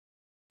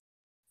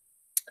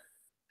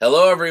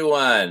Hello,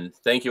 everyone.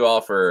 Thank you all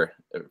for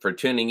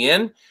tuning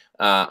in.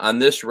 On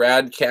this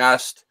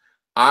radcast,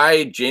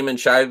 Jamen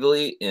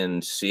Shively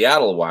in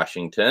Seattle,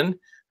 Washington.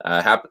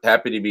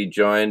 Happy to be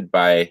joined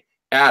by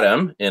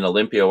Adam in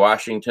Olympia,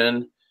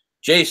 Washington,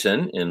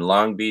 Jason in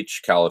Long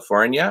Beach,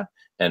 California,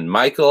 and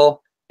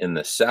Michael in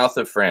the south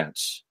of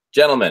France.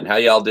 Gentlemen, how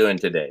y'all doing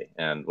today?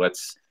 And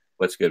what's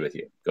good with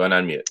you? Going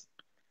on mute.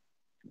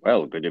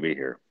 Well, good to be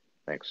here.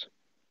 Thanks.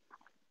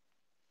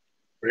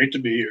 Great to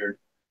be here.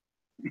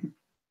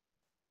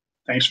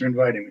 Thanks for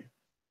inviting me.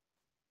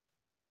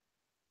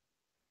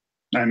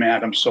 I'm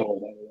Adam Soul,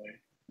 by the way.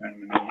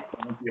 I'm in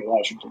Olympia,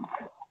 Washington.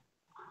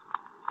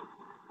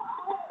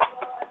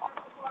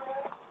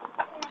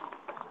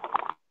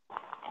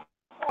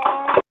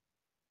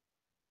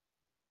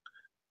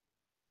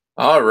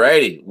 All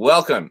righty.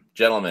 Welcome,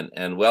 gentlemen,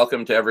 and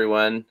welcome to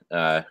everyone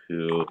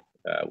who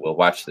will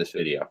watch this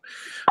video.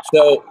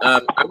 So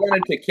I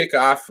wanted to kick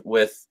off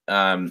with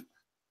kind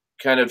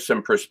of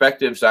some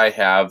perspectives I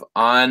have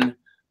on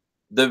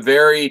the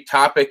very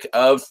topic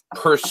of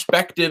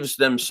perspectives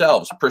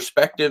themselves,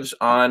 perspectives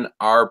on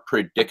our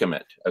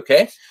predicament,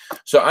 okay?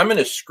 So I'm going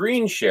to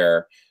screen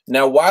share.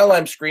 Now, while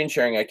I'm screen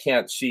sharing, I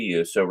can't see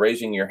you, so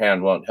raising your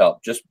hand won't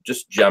help. Just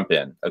jump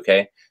in,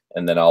 okay?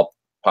 And then I'll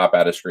pop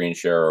out a screen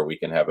share, or we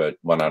can have a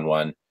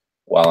one-on-one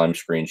while I'm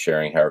screen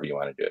sharing, however you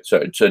want to do it.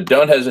 So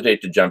don't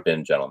hesitate to jump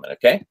in, gentlemen,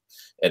 okay?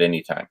 At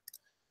any time.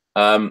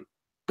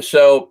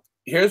 So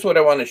here's what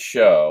I want to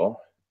show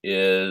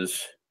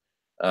is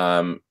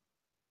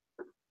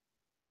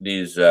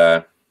these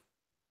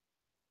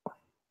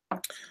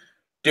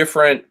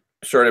different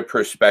sort of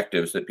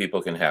perspectives that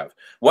people can have.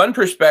 One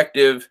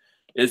perspective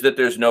is that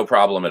there's no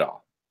problem at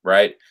all,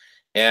 right?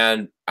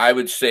 And I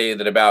would say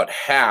that about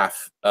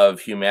half of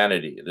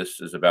humanity,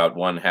 this is about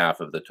 1/2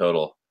 of the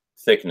total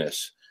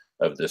thickness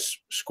of this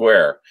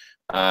square,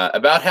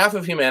 about half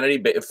of humanity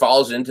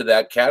falls into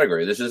that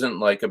category. This isn't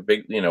like a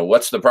big,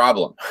 what's the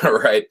problem,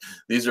 right?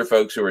 These are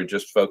folks who are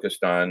just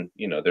focused on,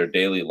 their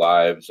daily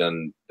lives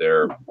and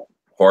their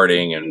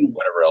hoarding and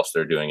whatever else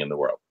they're doing in the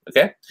world.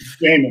 Okay.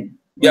 Damon,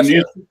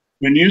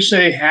 when you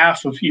say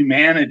half of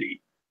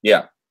humanity,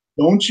 yeah,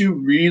 don't you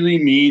really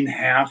mean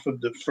half of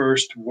the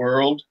first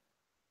world?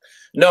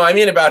 No, I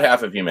mean about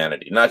half of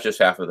humanity, not just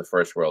half of the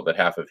first world, but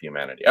half of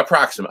humanity.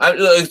 Approximately,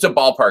 it's a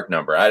ballpark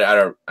number.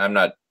 I'm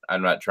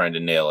not trying to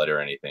nail it or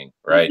anything,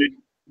 right?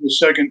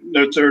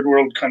 The third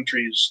world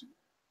countries.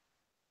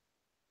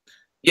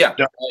 Yeah.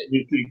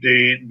 You think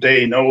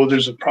they know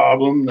there's a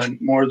problem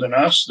more than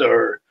us,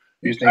 or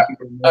you think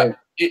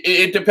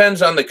it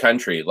depends on the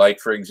country. Like,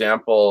 for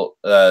example,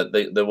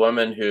 the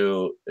woman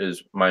who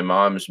is my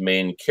mom's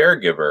main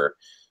caregiver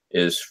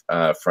is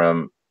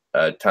from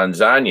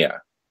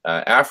Tanzania,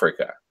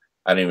 Africa.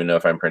 I don't even know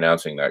if I'm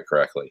pronouncing that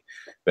correctly,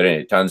 but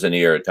anyway,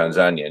 Tanzania or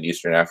Tanzania in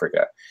Eastern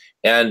Africa,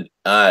 and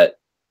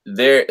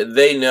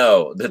they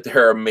know that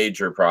there are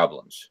major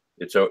problems.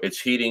 It's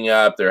heating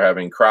up. They're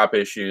having crop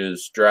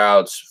issues,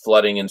 droughts,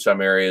 flooding in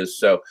some areas.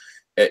 So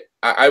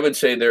I would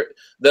say that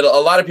a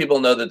lot of people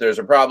know that there's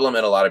a problem,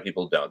 and a lot of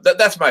people don't.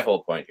 That's my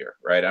whole point here,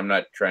 right? I'm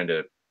not trying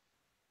to.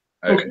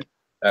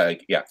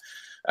 Yeah,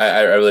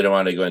 I really don't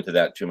want to go into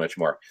that too much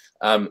more.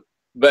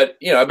 But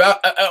about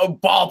a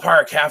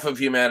ballpark half of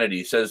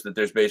humanity says that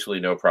there's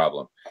basically no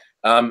problem.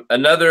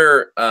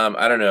 Another,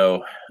 I don't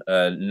know,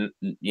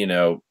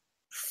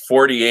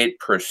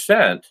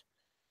 48%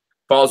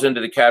 falls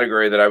into the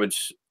category that I would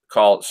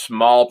call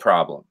small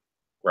problem,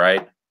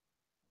 right?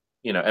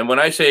 And when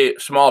I say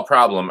small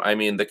problem, I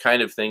mean the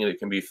kind of thing that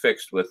can be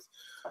fixed with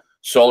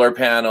solar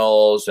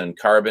panels and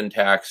carbon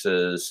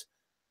taxes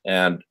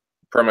and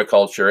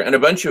permaculture and a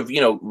bunch of,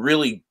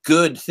 really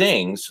good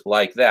things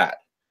like that,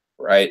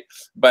 right?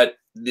 But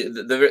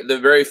the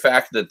very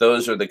fact that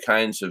those are the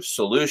kinds of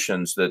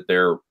solutions that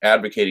they're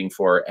advocating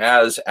for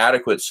as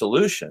adequate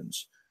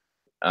solutions,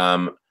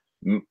 to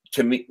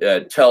me,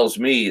 tells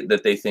me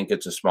that they think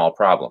it's a small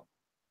problem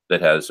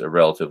that has a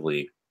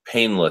relatively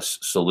painless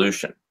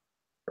solution.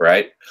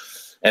 Right.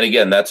 And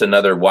again, that's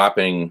another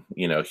whopping,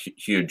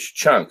 huge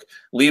chunk,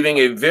 leaving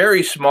a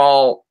very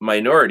small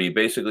minority.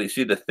 Basically,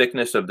 see the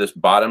thickness of this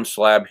bottom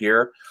slab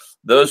here.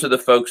 Those are the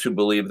folks who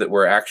believe that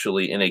we're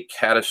actually in a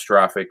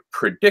catastrophic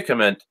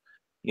predicament,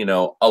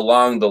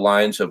 along the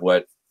lines of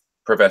what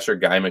Professor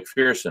Guy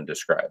McPherson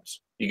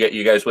describes.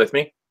 You guys with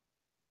me?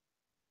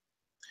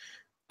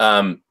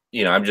 I'm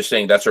just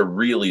saying that's a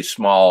really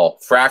small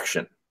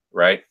fraction,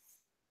 right?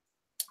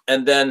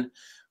 And then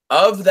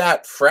of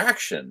that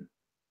fraction,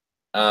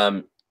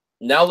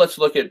 now let's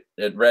look at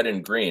red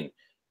and green.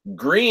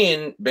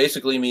 Green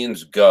basically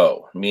means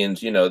go,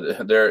 means, means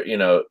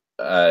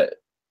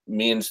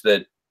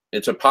that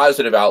it's a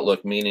positive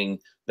outlook, meaning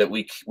that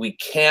we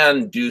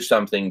can do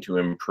something to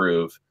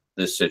improve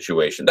this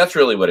situation. That's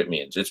really what it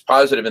means. It's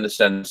positive in the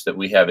sense that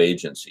we have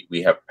agency,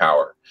 we have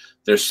power.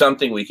 There's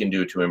something we can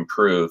do to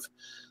improve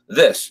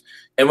this.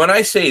 And when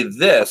I say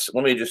this,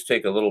 let me just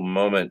take a little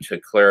moment to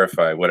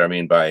clarify what I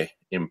mean by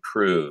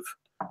improve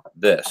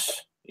this.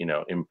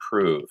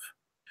 Improve.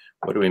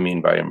 What do we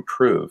mean by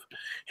improve?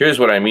 Here's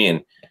what I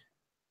mean.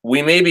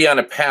 we may be on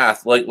a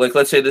path, like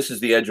let's say this is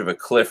the edge of a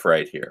cliff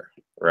right here,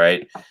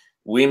 right?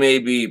 We may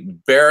be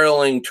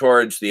barreling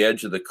towards the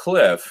edge of the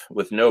cliff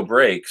with no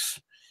brakes,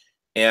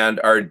 and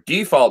our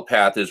default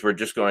path is we're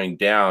just going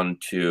down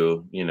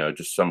to, you know,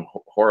 just some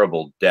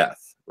horrible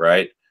death,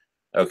 right?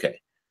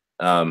 Okay.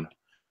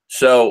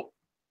 So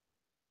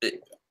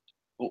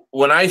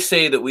when I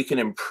say that we can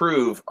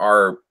improve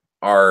our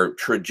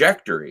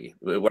trajectory,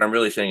 what I'm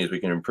really saying is we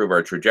can improve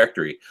our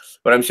trajectory.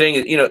 What I'm saying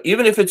is, you know,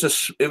 even if it's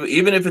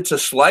a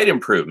slight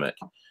improvement,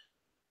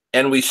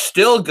 and we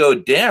still go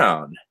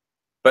down,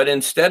 but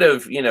instead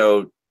of, you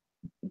know,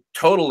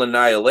 total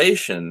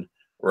annihilation,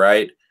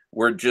 right,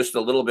 we're just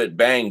a little bit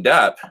banged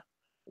up,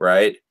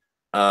 right?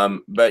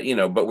 But you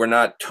know, but we're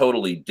not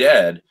totally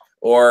dead,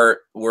 or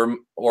we're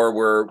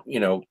you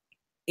know,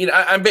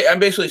 I'm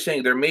basically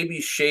saying there may be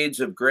shades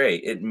of gray.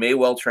 It may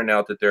well turn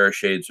out that there are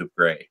shades of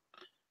gray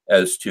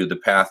as to the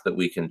path that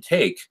we can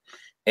take.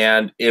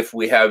 And if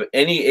we have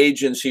any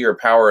agency or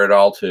power at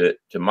all to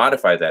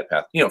modify that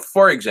path, you know,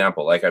 for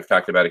example, like I've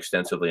talked about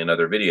extensively in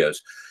other videos,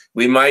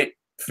 we might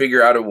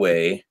figure out a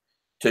way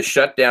to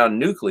shut down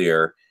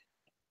nuclear,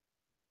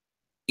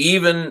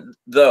 even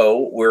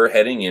though we're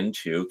heading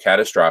into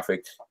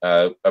catastrophic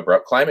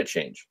abrupt climate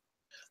change.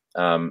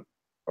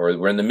 Or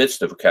we're in the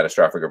midst of a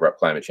catastrophic abrupt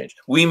climate change.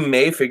 We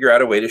may figure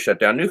out a way to shut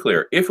down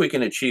nuclear. If we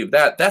can achieve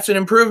that, that's an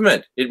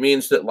improvement. It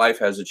means that life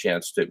has a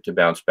chance to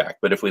bounce back.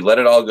 But if we let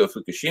it all go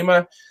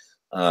Fukushima,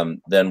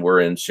 then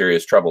we're in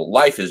serious trouble.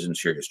 Life is in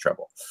serious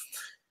trouble.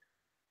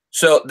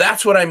 So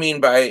that's what I mean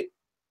by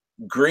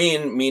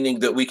green, meaning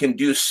that we can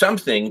do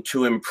something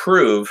to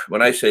improve.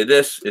 When I say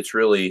this, it's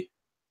really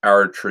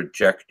our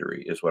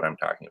trajectory is what I'm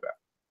talking about.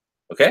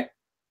 Okay?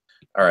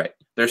 All right.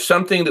 There's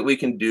something that we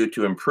can do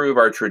to improve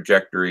our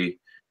trajectory.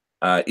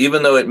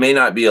 Even though it may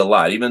not be a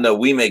lot, even though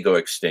we may go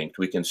extinct,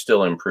 we can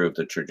still improve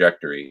the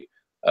trajectory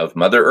of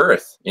Mother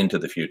Earth into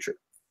the future.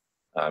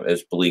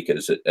 As bleak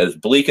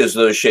as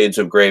those shades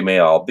of gray may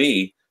all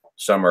be,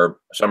 some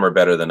are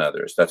better than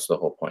others. That's the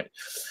whole point.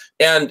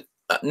 And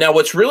now,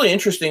 what's really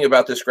interesting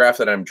about this graph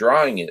that I'm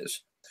drawing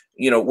is,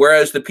 you know,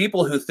 whereas the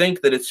people who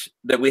think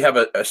that we have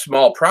a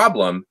small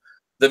problem,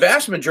 the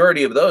vast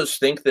majority of those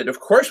think that, of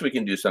course, we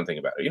can do something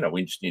about it. You know,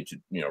 we just need to,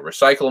 you know,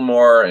 recycle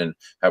more and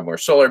have more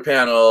solar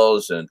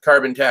panels and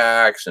carbon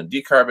tax and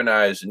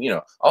decarbonize and, you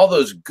know, all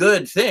those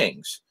good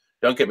things.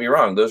 Don't get me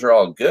wrong. Those are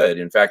all good,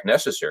 in fact,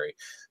 necessary,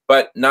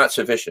 but not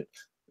sufficient.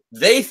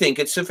 They think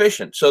it's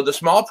sufficient. So the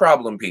small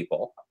problem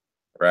people,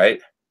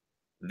 right?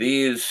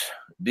 These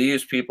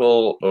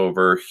people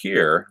over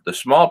here, the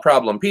small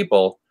problem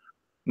people,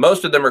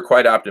 most of them are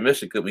quite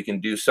optimistic that we can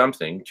do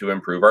something to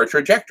improve our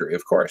trajectory,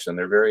 of course, and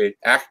they're very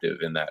active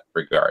in that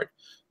regard.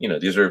 You know,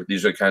 these are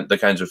the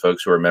kinds of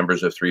folks who are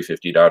members of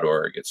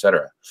 350.org, et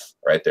cetera,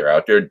 right? They're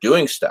out there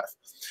doing stuff.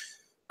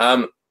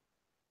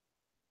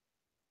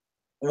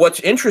 What's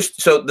interesting,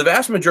 so the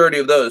vast majority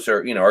of those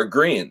are, you know, are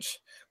greens.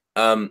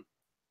 On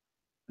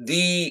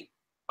the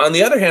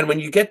other hand,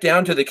 when you get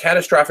down to the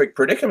catastrophic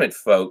predicament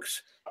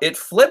folks, it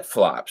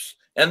flip-flops.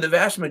 And the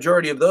vast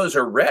majority of those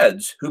are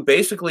reds who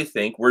basically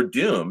think we're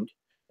doomed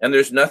and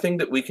there's nothing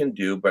that we can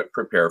do but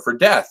prepare for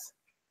death.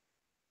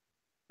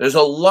 There's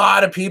a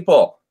lot of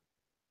people,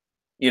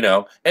 you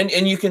know, and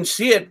you can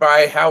see it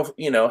by how,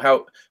 you know,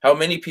 how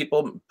many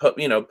people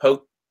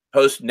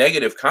post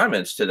negative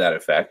comments to that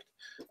effect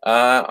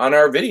on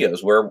our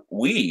videos, where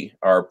we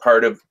are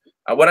part of.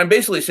 What I'm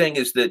basically saying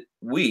is that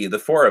we, the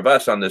four of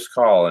us on this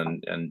call,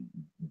 and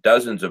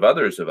dozens of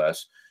others of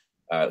us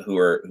who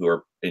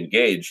are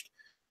engaged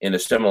in a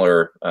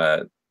similar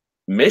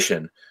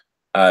mission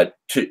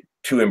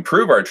to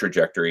improve our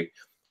trajectory,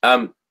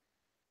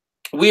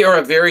 we are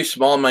a very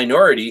small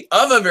minority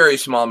of a very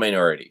small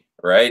minority,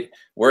 right?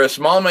 We're a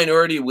small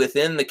minority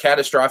within the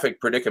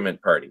catastrophic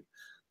predicament party.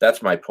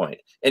 That's my point.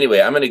 Anyway,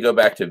 I'm going to go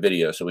back to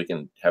video so we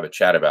can have a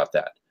chat about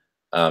that.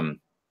 I'm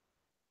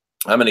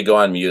going to go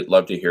on mute.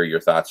 Love to hear your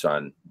thoughts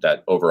on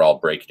that overall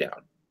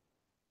breakdown.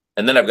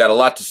 And then I've got a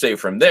lot to say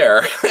from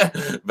there,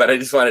 but I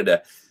just wanted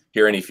to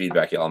hear any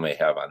feedback y'all may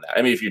have on that.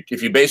 I mean,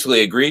 if you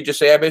basically agree, just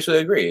say I basically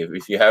agree.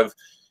 If you have,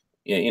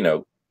 you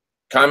know,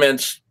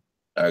 comments,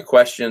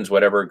 questions,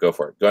 whatever, go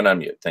for it. Go on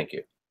mute. Thank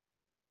you.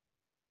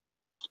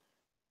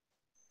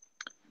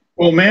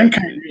 Well,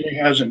 mankind really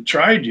hasn't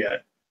tried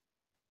yet,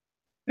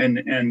 and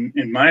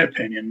in my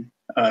opinion,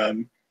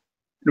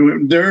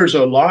 there's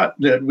a lot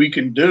that we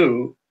can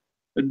do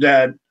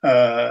that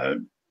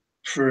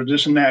for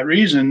this and that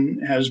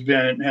reason has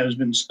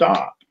been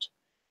stopped.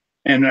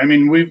 And I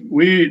mean,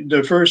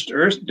 the first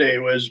Earth Day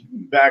was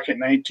back in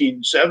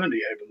 1970,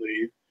 I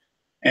believe.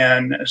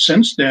 And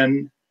since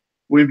then,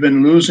 we've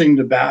been losing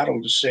the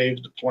battle to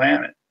save the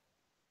planet.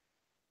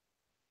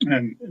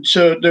 And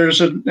so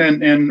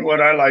and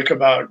what I like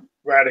about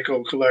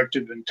radical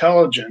collective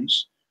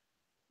intelligence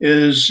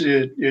is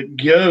it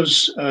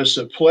gives us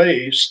a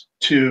place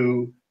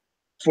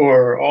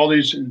for all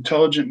these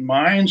intelligent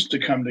minds to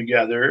come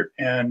together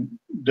and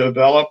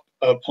develop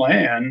a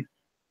plan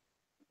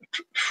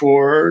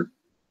for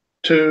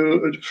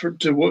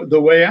the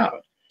way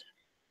out.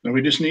 And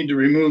we just need to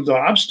remove the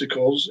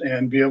obstacles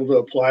and be able to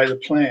apply the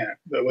plan.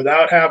 But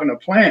without having a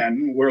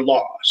plan, we're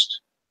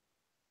lost,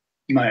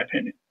 in my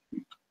opinion.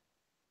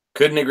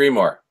 Couldn't agree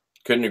more.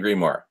 Couldn't agree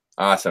more.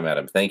 Awesome,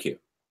 Adam. Thank you.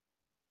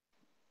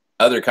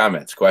 Other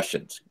comments,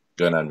 questions?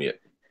 Going on mute.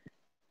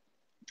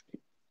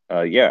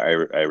 Yeah,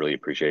 I really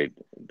appreciate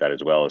that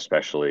as well,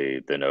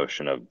 especially the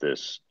notion of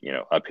this,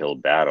 uphill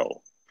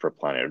battle for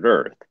planet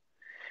Earth.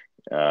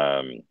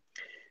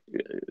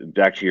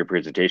 Back to your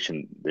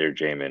presentation there,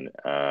 Jamen.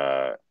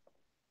 I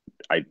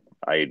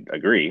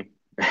agree.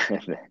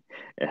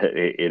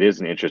 It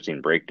is an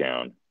interesting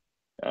breakdown.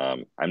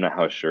 I'm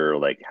not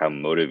sure how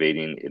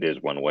motivating it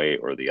is one way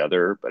or the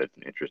other, but it's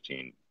an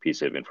interesting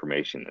piece of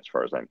information as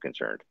far as I'm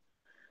concerned.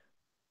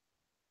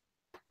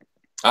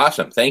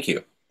 Awesome. Thank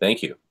you.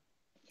 Thank you.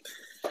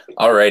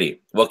 All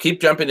righty. Well, keep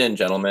jumping in,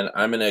 gentlemen.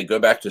 I'm going to go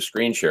back to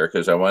screen share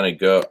because I want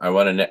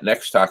to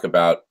next talk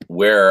about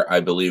where I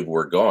believe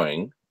we're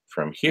going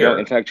from here.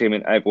 In fact,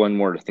 Jamen, I have one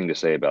more thing to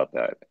say about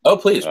that. Oh,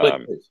 please,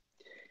 please.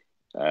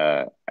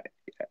 I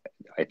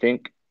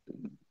think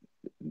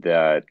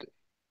that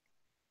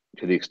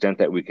to the extent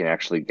that we can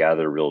actually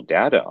gather real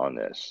data on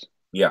this,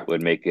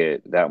 would make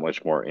it that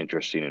much more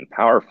interesting and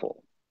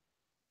powerful,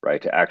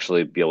 right? To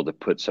actually be able to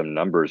put some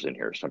numbers in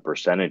here, some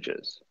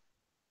percentages,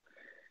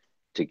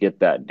 to get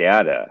that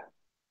data,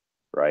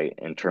 right,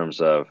 in terms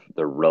of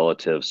the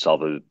relative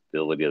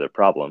solvability of the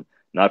problem,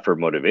 not for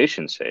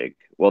motivation's sake.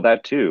 Well,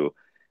 that too,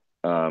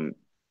 I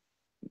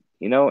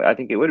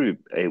think it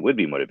would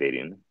be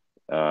motivating.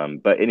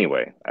 But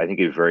anyway, I think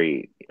it's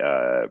very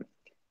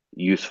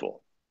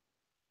useful.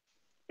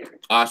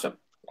 Awesome.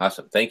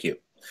 Awesome. Thank you.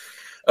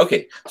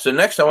 Okay. So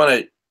next I want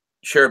to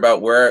share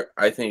about where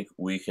I think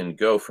we can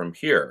go from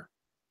here.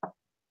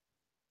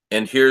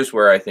 And here's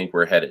where I think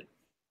we're headed,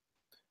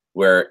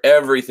 where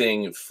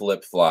everything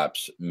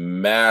flip-flops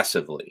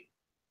massively.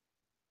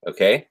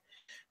 Okay.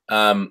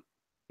 The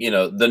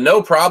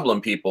no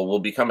problem people will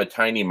become a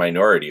tiny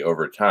minority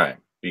over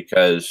time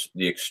because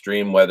the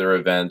extreme weather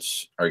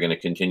events are going to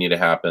continue to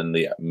happen,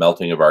 the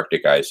melting of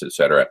Arctic ice,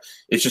 etc.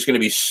 It's just going to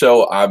be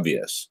so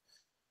obvious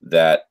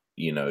that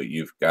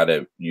you've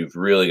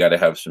really got to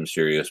have some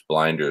serious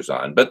blinders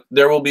on. But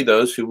there will be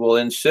those who will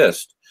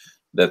insist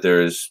that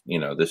there's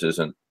this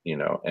isn't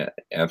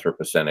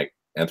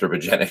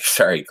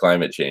anthropogenic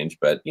climate change,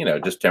 but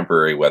just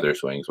temporary weather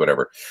swings,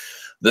 whatever.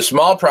 The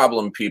small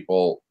problem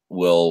people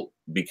will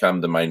become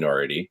the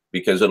minority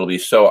because it'll be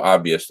so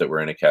obvious that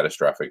we're in a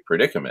catastrophic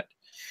predicament.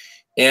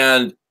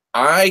 And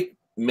I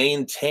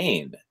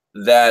maintain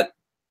that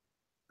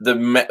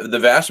the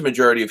vast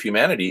majority of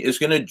humanity is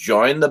going to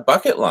join the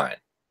bucket line,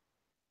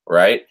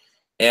 right?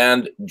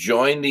 And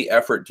join the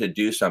effort to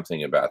do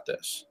something about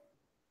this.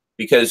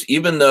 Because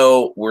even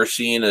though we're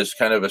seen as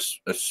kind of a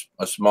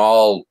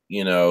small,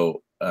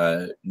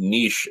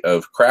 niche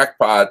of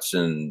crackpots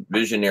and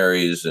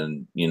visionaries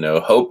and,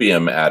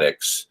 hopium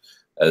addicts,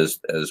 as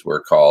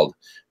we're called,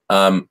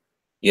 I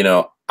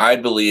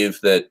believe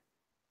that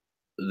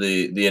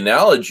the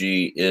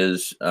analogy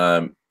is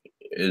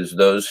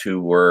those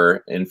who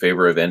were in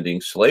favor of ending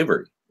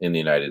slavery in the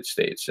United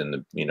States in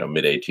the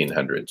mid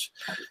 1800s.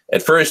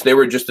 At first, they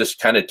were just this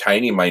kind of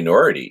tiny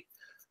minority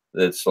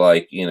that's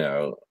like,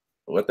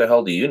 what the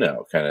hell do you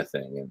know, kind of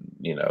thing,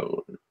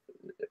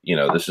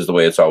 and this is the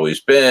way it's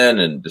always been,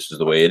 and this is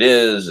the way it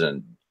is,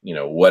 and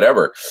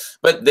whatever.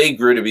 But they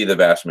grew to be the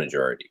vast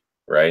majority,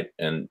 right?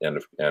 And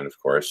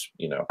of course,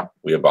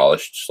 we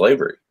abolished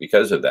slavery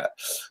because of that.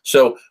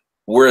 So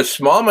we're a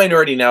small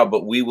minority now,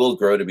 but we will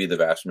grow to be the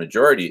vast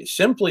majority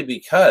simply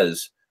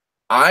because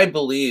I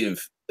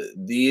believe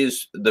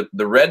the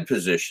red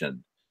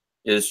position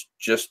is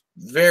just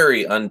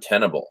very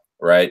untenable,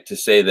 right? To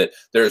say that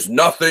there's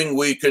nothing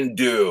we can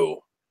do,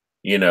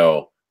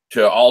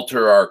 to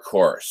alter our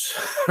course,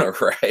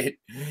 right?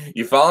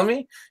 You follow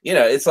me?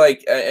 It's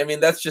like,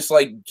 that's just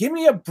like, give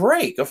me a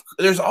break.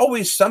 There's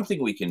always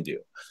something we can do,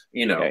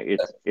 Yeah,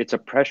 it's a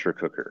pressure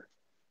cooker,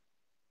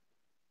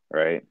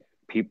 right?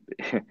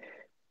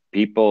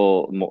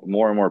 People,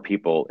 more and more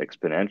people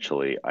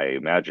exponentially, I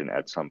imagine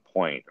at some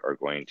point are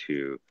going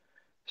to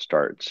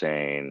start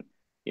saying,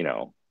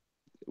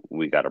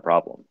 we got a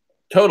problem.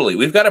 Totally.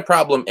 We've got a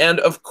problem. And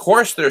of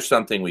course there's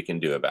something we can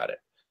do about it.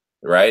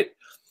 Right.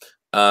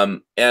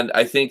 And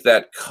I think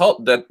that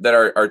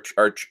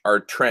our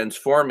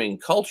transforming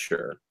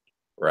culture,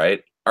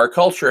 right? Our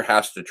culture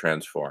has to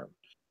transform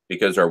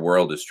because our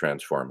world is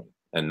transforming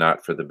and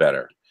not for the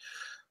better.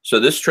 So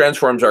this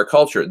transforms our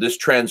culture. This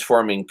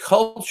transforming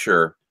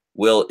culture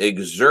will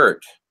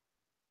exert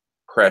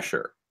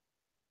pressure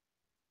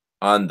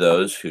on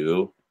those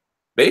who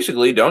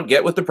basically don't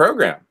get with the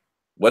program.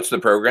 What's the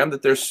program?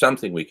 That there's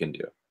something we can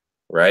do,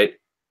 right?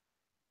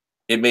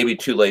 It may be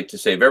too late to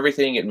save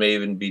everything. It may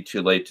even be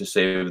too late to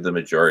save the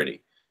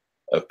majority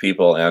of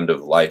people and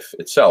of life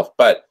itself,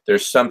 but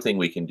there's something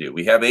we can do.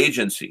 We have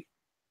agency,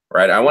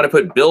 right? I want to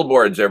put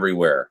billboards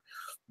everywhere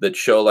that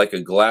show like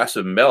a glass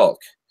of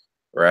milk,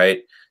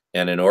 right?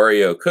 And an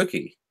Oreo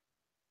cookie,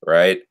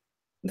 right?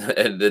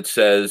 That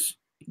says,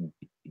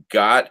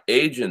 got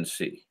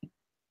agency,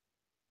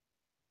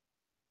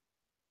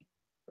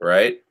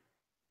 right?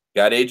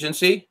 Got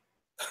agency?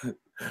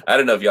 I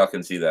don't know if y'all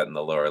can see that in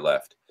the lower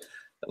left.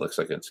 It looks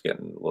like it's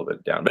getting a little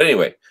bit down. But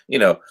anyway, you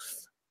know,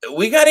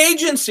 we got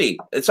agency.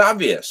 It's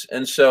obvious.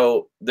 And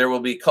so there will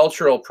be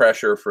cultural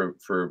pressure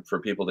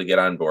for people to get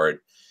on board.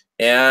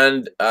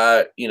 And,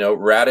 you know,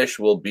 Radish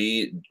will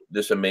be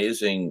this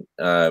amazing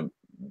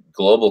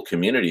global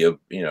community of,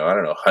 you know, I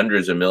don't know,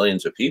 hundreds of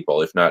millions of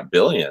people, if not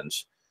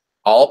billions,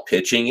 all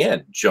pitching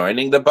in,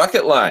 joining the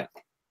bucket line,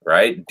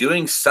 right?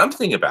 Doing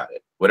something about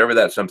it, whatever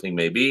that something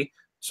may be.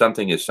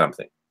 Something is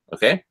something,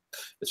 okay?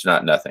 It's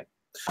not nothing.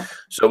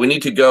 So we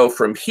need to go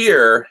from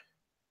here,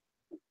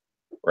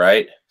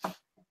 right,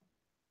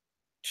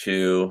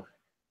 to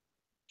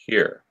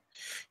here.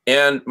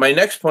 And my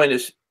next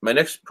points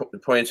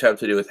have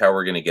to do with how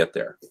we're going to get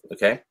there,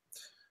 okay?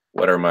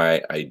 What are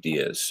my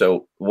ideas?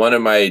 So one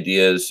of my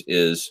ideas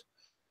is,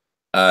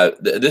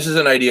 this is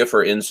an idea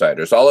for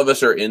insiders. All of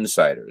us are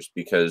insiders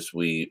because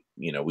we,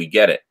 you know, we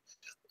get it,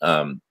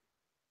 to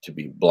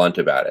be blunt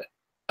about it.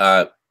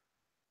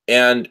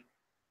 And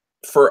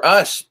for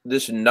us,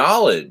 this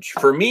knowledge,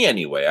 for me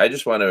anyway, I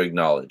just want to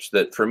acknowledge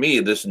that for me,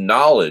 this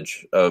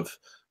knowledge of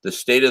the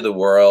state of the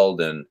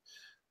world and,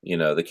 you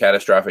know, the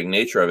catastrophic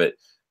nature of it,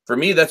 for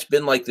me, that's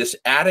been like this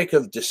attic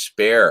of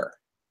despair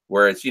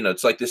where it's, you know,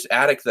 it's like this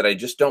attic that I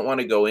just don't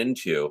want to go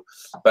into,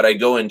 but I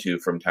go into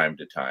from time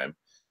to time.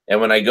 And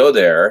when I go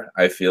there,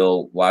 I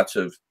feel lots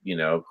of, you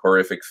know,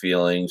 horrific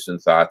feelings and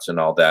thoughts and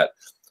all that.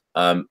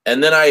 And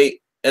then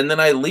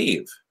I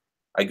leave.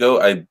 I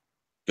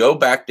go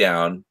back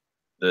down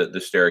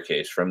the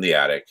staircase from the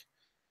attic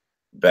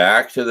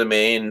back to the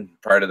main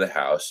part of the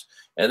house,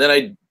 and then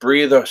I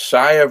breathe a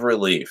sigh of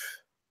relief,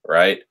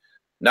 right?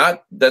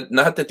 Not that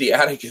the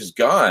attic is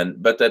gone,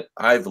 but that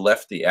I've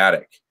left the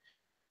attic.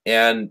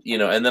 And, you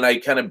know, and then I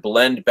kind of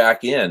blend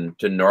back in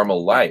to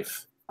normal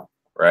life,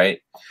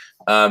 right?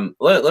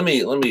 Let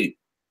me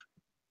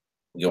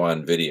go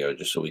on video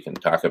just so we can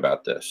talk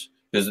about this,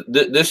 because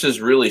this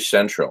is really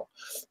central.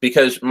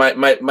 Because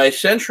my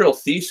central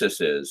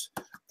thesis is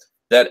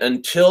that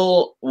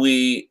until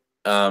we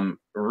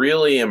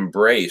really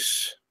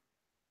embrace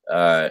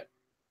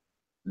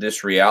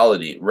this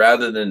reality,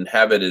 rather than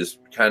have it as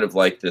kind of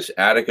like this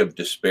attic of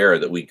despair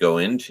that we go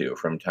into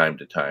from time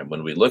to time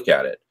when we look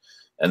at it,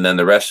 and then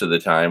the rest of the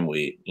time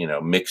we, you know,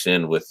 mix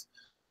in with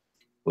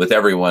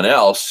everyone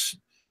else,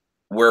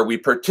 where we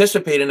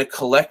participate in a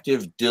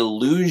collective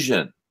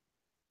delusion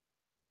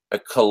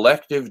that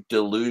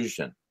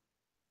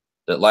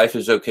life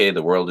is okay,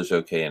 the world is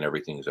okay, and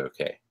everything's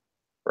okay,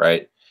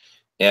 right?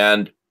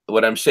 And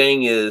what I'm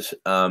saying is,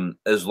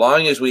 as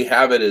long as we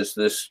have it as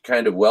this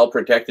kind of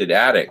well-protected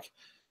attic,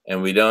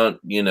 and we don't,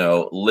 you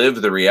know,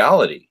 live the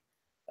reality,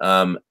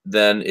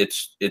 then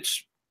it's.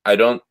 I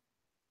don't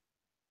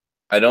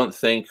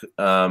think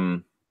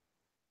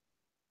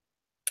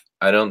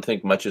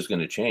much is going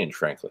to change,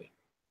 frankly.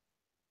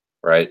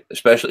 Right?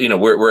 Especially, you know,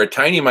 we're a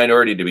tiny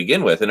minority to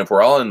begin with, and if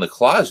we're all in the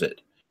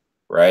closet,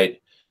 right,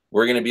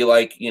 we're going to be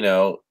like, you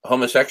know,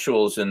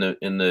 homosexuals in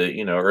the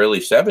you know, early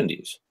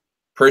 70s.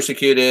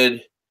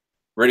 Persecuted,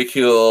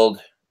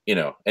 ridiculed, you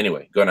know.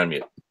 Anyway, going on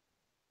mute.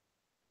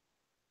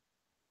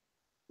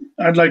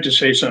 I'd like to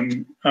say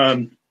something.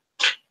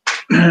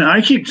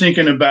 I keep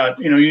thinking about,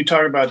 you know, you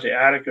talk about the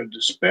attic of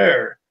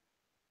despair,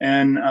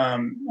 and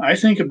I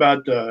think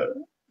about the,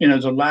 you know,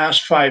 the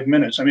last 5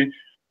 minutes, I mean,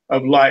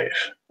 of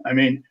life. I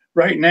mean,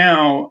 right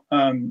now,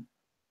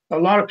 a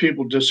lot of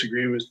people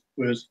disagree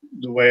with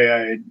the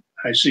way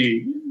I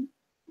see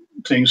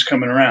things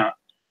coming around,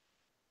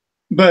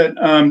 but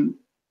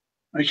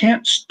I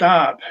can't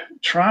stop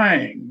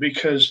trying,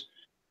 because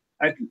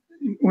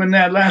when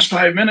that last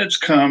 5 minutes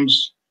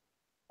comes,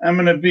 I'm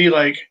going to be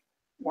like,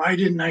 why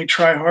didn't I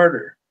try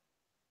harder?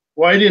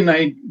 Why didn't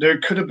I? There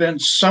could have been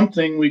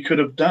something we could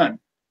have done.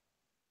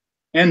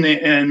 And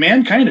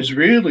mankind is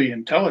really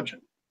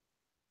intelligent.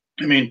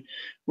 I mean,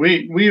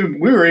 we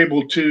were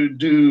able to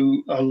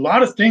do a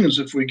lot of things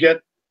if we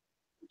get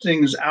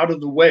things out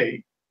of the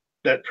way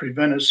that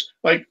prevent us,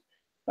 like,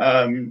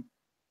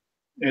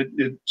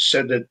 it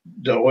said that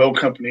the oil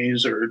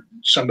companies or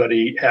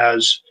somebody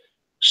has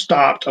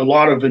stopped a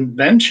lot of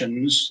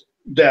inventions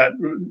that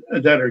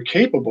are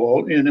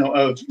capable, you know,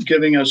 of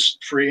giving us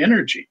free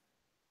energy.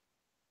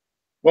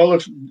 Well,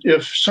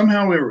 if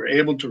somehow we were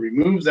able to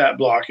remove that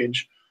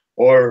blockage,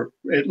 or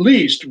at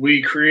least we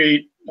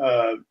create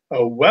a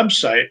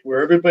website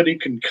where everybody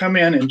can come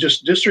in and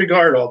just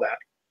disregard all that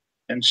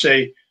and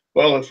say,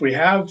 well, if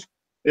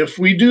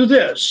we do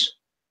this,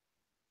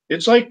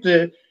 it's like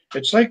the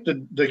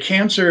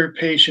cancer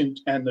patient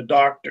and the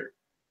doctor.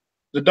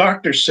 The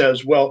doctor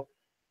says, well,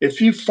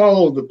 if you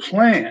follow the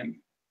plan,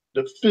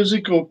 the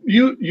physical,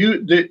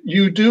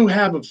 you do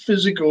have a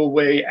physical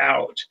way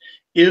out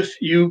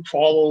if you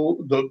follow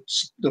the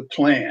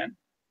plan.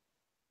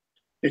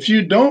 If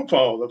you don't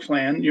follow the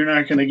plan, you're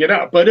not going to get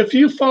out. But if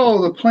you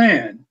follow the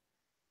plan,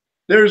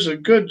 there's a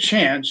good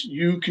chance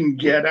you can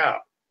get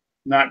out.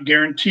 Not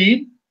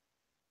guaranteed,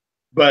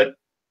 but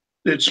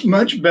it's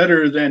much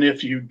better than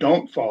if you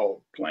don't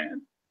follow the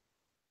plan.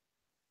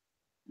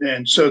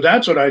 And so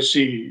that's what I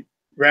see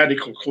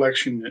radical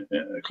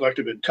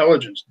collective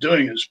intelligence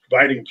doing, is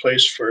providing a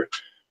place for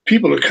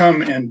people to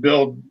come and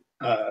build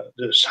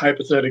this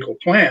hypothetical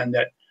plan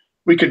that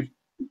we could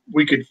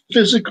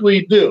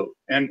physically do.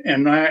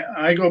 And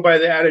I go by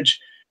the adage,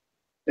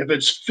 if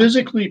it's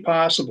physically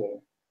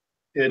possible,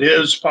 it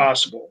is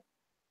possible.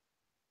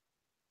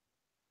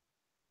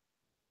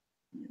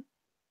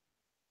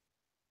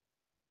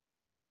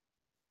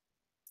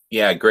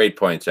 Yeah, great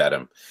points,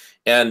 Adam.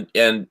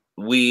 And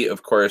we,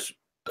 of course,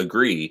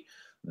 agree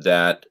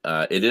that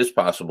it is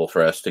possible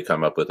for us to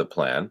come up with a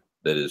plan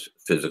that is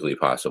physically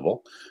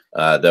possible,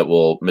 that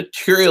will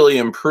materially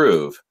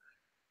improve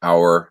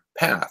our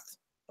path,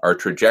 our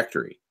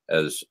trajectory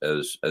as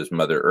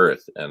Mother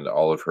Earth and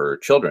all of her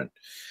children.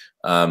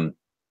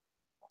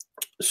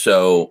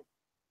 So,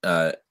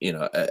 you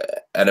know,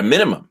 at a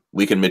minimum,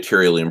 we can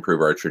materially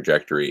improve our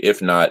trajectory,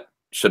 if not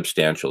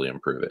substantially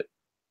improve it.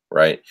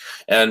 Right.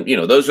 And, you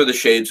know, those are the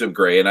shades of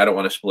gray. And I don't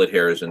want to split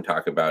hairs and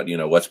talk about, you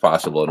know, what's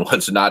possible and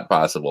what's not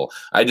possible.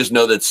 I just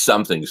know that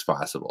something's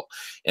possible.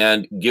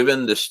 And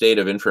given the state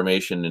of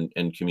information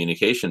and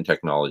communication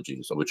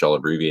technologies, which I'll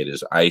abbreviate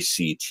as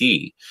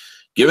ICT,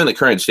 given the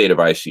current state of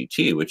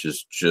ICT, which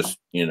is just,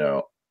 you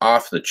know,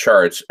 off the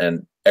charts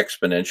and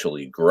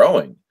exponentially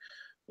growing,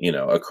 you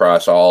know,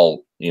 across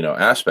all, you know,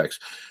 aspects,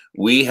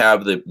 we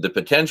have the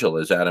potential,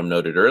 as Adam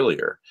noted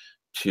earlier,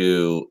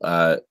 to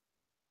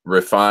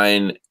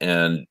refine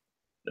and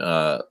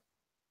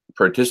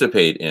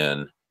participate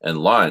in and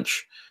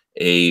launch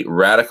a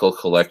radical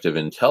collective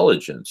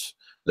intelligence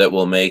that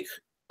will make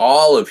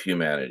all of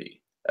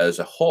humanity as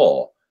a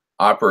whole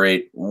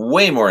operate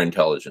way more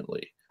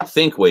intelligently,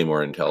 think way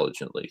more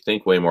intelligently,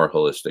 think way more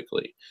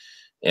holistically.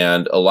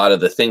 And a lot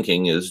of the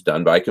thinking is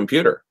done by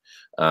computer,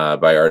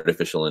 by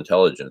artificial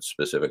intelligence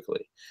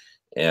specifically,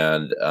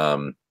 and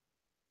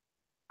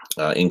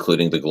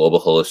including the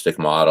global holistic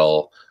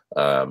model,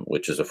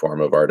 which is a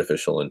form of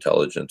artificial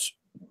intelligence,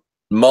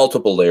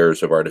 multiple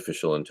layers of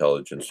artificial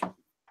intelligence,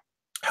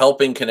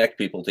 helping connect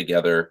people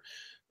together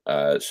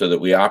so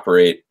that we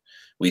operate,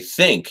 we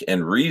think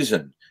and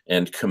reason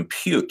and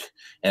compute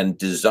and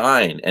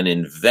design and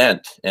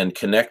invent and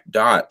connect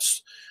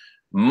dots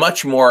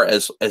much more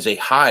as a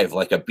hive,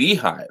 like a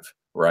beehive,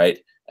 right?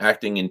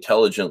 Acting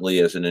intelligently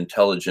as an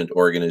intelligent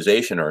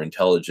organization or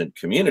intelligent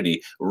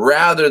community,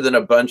 rather than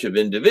a bunch of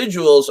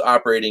individuals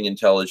operating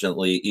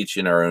intelligently, each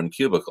in our own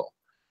cubicle,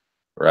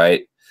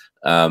 right?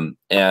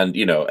 And,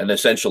 you know, and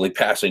essentially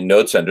passing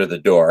notes under the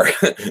door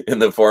in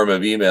the form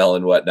of email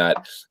and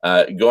whatnot,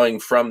 going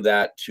from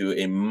that to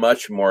a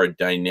much more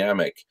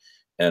dynamic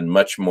and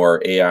much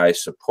more AI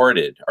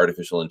supported,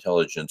 artificial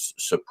intelligence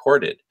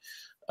supported,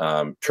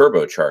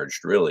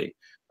 turbocharged, really,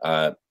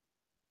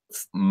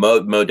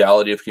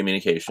 modality of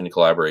communication,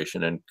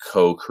 collaboration, and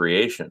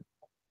co-creation.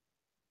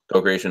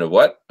 Co-creation of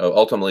what?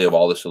 Ultimately, of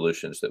all the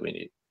solutions that we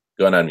need.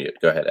 Going on mute.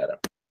 Go ahead, Adam.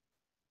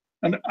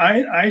 And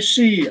I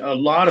see a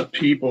lot of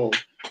people,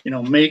 you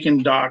know,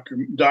 making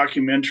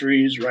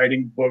documentaries,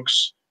 writing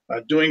books,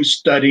 doing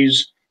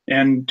studies,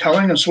 and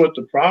telling us what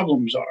the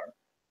problems are.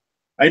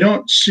 I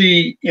don't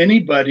see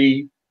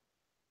anybody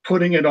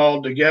putting it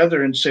all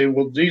together and say,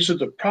 well, these are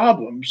the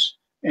problems,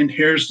 and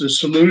here's the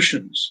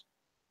solutions.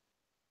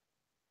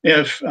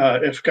 If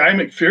Guy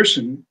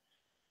McPherson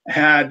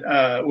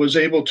was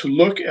able to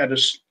look at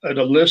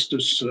a list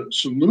of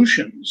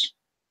solutions,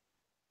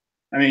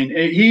 I mean,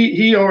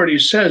 he already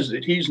says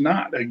that he's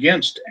not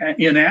against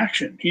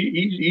inaction.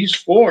 He's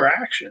for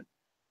action,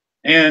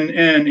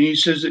 and he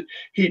says that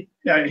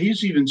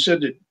he's even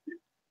said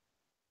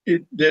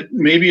that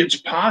maybe it's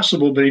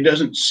possible, but he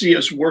doesn't see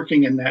us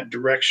working in that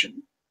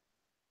direction.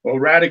 Well,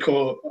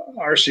 radical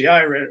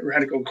RCI,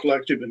 radical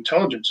collective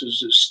intelligence,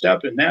 is a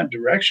step in that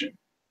direction,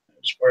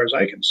 as far as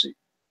I can see.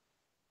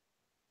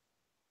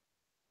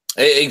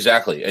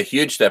 Exactly, a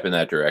huge step in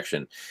that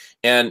direction.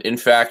 And in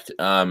fact,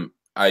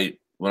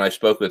 when I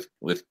spoke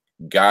with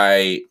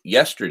Guy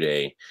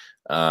yesterday,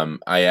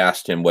 I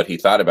asked him what he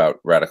thought about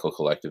radical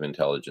collective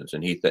intelligence,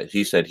 and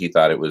he said he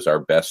thought it was our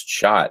best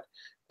shot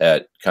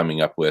at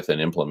coming up with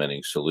and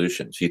implementing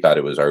solutions. He thought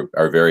it was our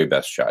very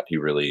best shot. He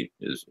really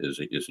is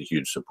a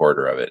huge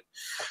supporter of it.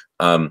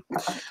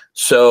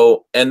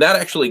 So, and that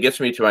actually gets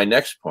me to my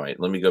next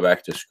point. Let me go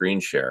back to screen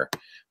share.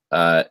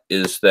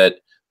 Is that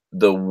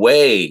the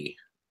way?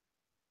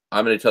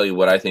 I'm going to tell you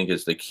what I think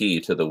is the key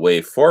to the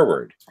way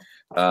forward.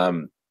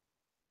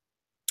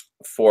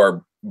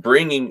 For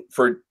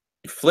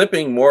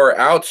flipping more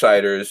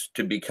outsiders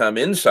to become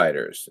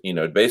insiders, you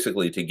know,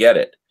 basically to get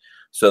it.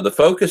 So the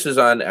focus is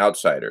on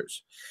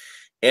outsiders.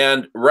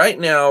 And right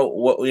now,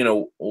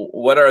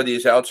 what are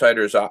these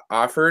outsiders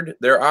offered?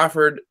 They're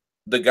offered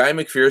the Guy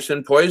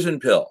McPherson poison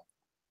pill,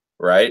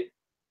 right?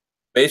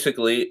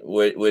 Basically,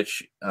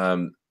 which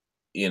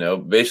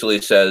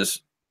basically says,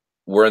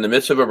 we're in the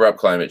midst of abrupt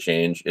climate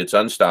change. It's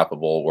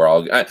unstoppable.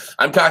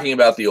 I'm talking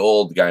about the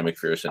old Guy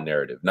McPherson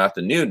narrative, not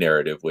the new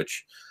narrative,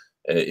 which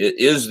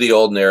is the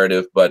old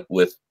narrative, but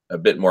with a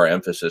bit more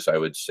emphasis, I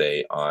would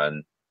say,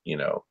 on,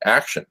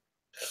 action,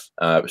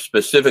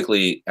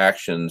 specifically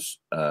actions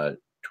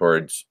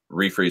towards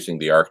refreezing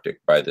the Arctic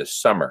by this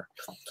summer.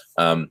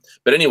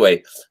 But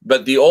anyway,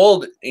 but the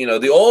old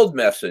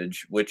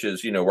message, which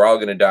is, we're all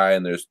going to die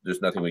and there's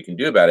nothing we can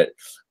do about it.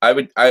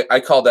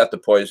 I call that the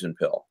poison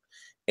pill.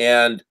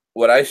 And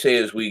what I say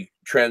is we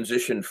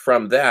transition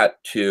from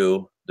that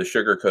to the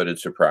sugar-coated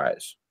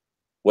surprise.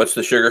 What's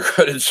the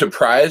sugar-coated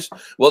surprise?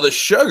 Well, the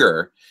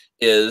sugar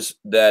is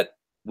that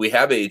we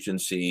have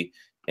agency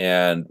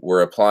and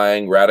we're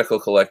applying radical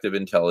collective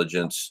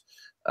intelligence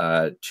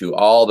to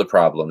all the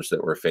problems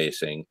that we're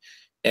facing.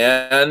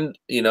 And,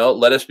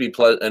 let us be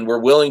and we're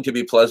willing to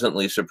be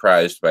pleasantly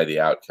surprised by the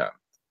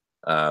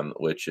outcome,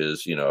 which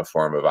is, a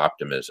form of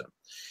optimism.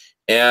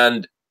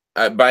 And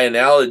by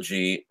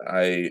analogy,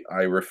 I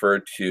refer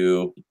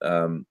to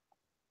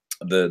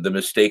the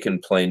mistaken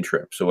plane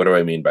trip. So what do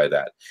I mean by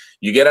that?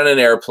 You get on an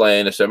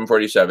airplane, a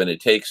 747, it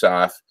takes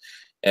off,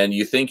 and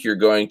you think you're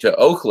going to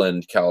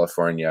Oakland,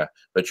 California,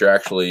 but you're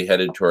actually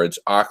headed towards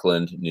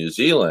Auckland, New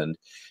Zealand.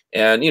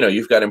 And,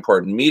 you've got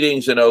important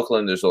meetings in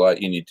Oakland. There's a lot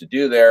you need to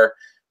do there.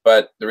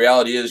 But the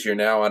reality is you're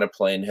now on a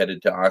plane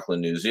headed to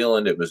Auckland, New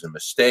Zealand. It was a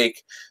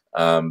mistake.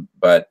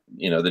 But,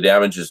 the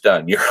damage is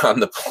done. You're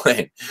on the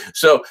plane.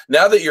 So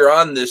now that you're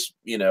on this,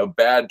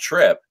 bad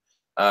trip,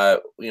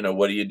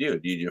 what do?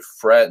 Do you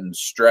fret and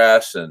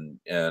stress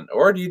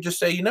or do you just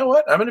say, you know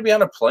what, I'm going to be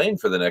on a plane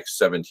for the next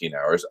 17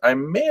 hours. I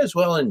may as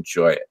well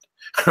enjoy it.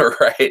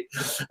 Right.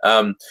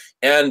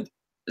 And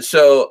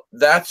so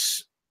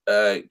that's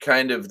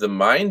kind of the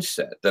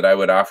mindset that I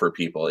would offer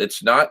people.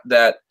 It's not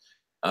that,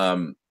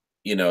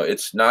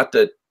 it's not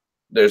that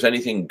there's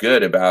anything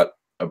good about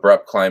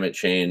abrupt climate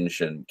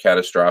change and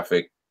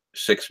catastrophic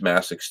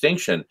mass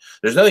extinction.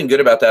 There's nothing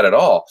good about that at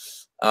all.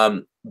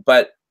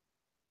 But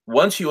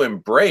once you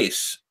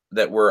embrace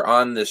that we're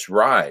on this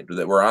ride,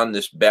 that we're on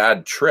this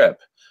bad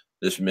trip,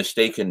 this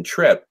mistaken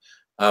trip,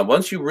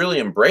 once you really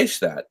embrace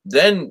that,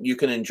 then you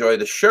can enjoy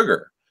the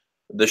sugar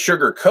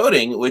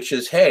coating, which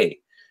is, hey,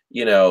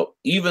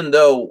 even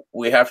though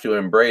we have to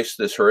embrace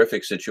this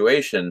horrific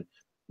situation,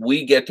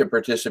 we get to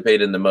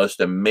participate in the most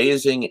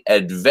amazing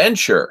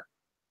adventure,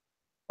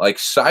 like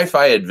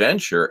sci-fi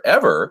adventure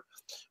ever,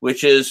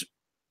 which is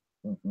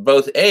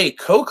both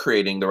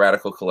co-creating the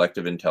radical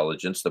collective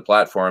intelligence, the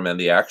platform, and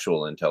the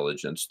actual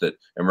intelligence that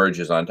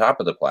emerges on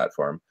top of the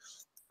platform.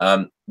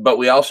 But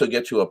we also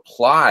get to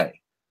apply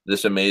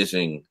this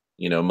amazing,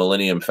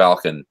 Millennium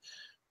Falcon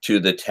to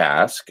the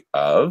task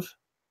of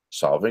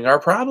solving our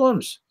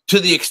problems to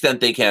the extent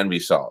they can be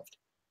solved,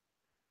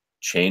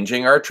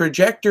 changing our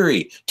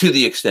trajectory to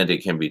the extent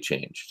it can be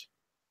changed,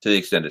 to the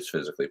extent it's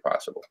physically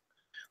possible.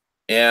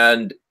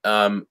 And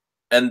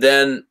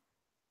then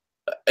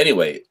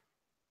anyway,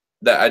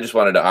 that I just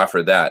wanted to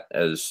offer that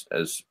as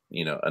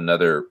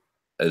another,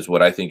 as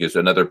what I think is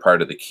another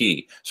part of the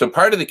key. So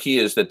part of the key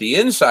is that the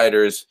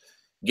insiders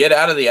get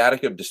out of the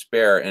attic of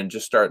despair and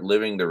just start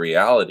living the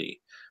reality,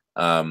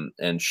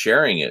 and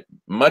sharing it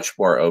much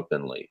more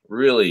openly,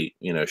 really,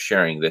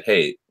 sharing that,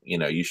 hey,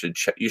 you should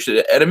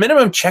at a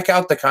minimum check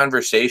out the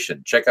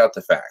conversation, check out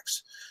the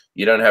facts.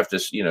 You don't have to,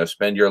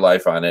 spend your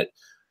life on it.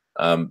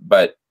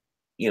 But,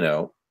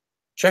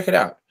 check it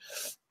out.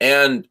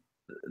 And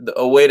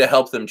a way to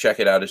help them check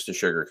it out is to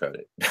sugarcoat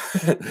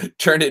it.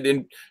 Turn it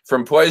in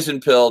from poison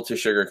pill to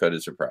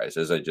sugar-coated surprise,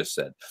 as I just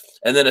said.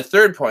 And then a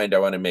third point I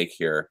want to make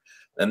here,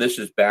 and this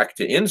is back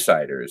to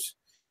insiders,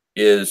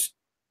 is,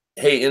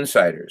 hey,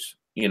 insiders,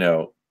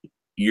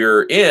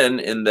 you're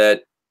in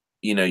that,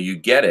 you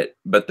get it,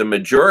 but the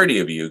majority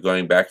of you,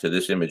 going back to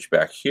this image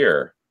back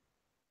here,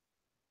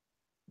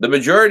 the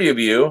majority of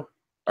you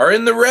are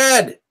in the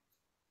red.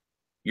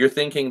 You're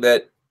thinking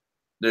that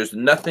there's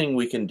nothing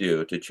we can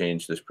do to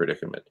change this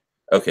predicament.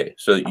 Okay,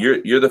 so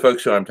you're the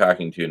folks who I'm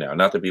talking to now,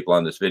 not the people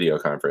on this video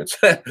conference,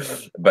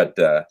 but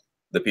the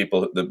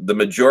people, the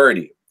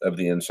majority of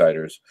the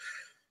insiders.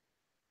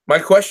 My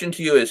question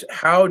to you is,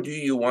 how do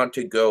you want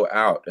to go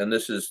out? And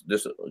this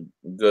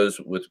goes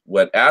with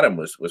what Adam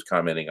was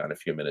commenting on a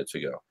few minutes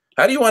ago.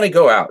 How do you want to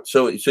go out?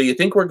 So you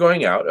think we're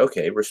going out?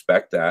 Okay,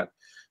 respect that.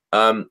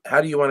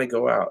 How do you want to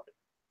go out?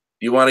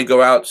 Do you want to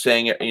go out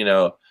saying,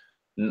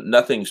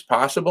 nothing's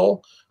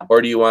possible?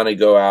 Or do you want to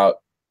go out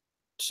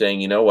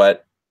saying, you know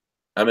what,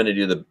 I'm going to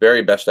do the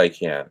very best I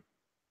can,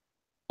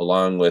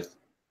 along with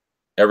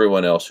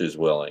everyone else who's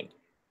willing,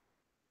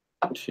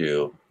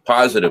 to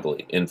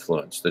positively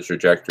influence the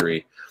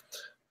trajectory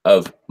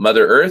of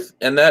Mother Earth,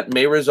 and that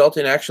may result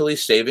in actually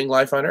saving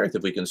life on Earth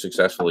if we can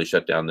successfully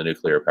shut down the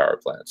nuclear power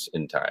plants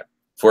in time,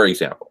 for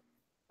example.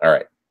 All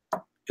right,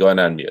 go on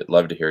unmute.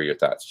 Love to hear your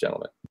thoughts,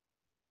 gentlemen.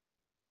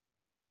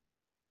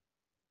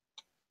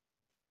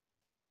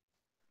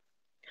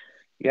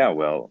 Yeah,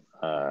 well,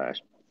 I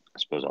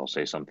suppose I'll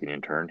say something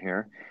in turn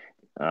here.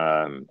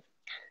 I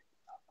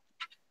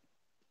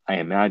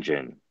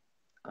imagine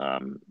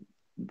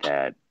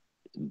that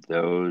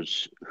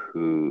those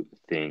who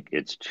think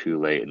it's too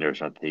late and there's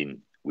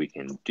nothing we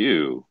can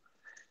do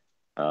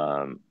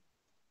are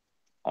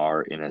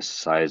in a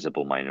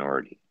sizable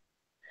minority.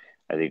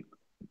 I think,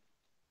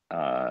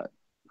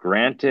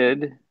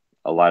 granted,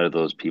 a lot of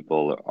those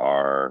people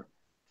are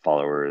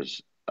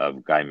followers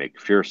of Guy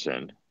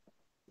McPherson,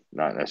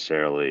 not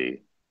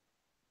necessarily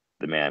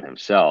the man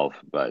himself,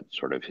 but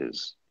sort of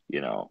his,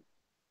 the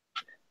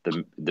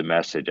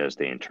message as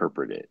they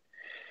interpret it.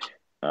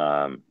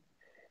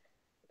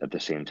 At the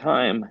same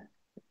time,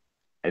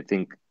 I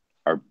think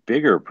our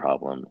bigger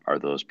problem are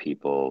those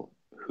people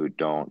who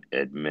don't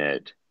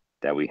admit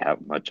that we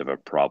have much of a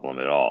problem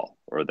at all,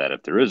 or that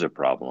if there is a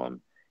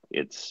problem,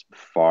 it's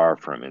far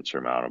from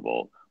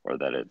insurmountable, or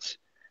that it's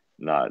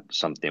not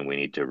something we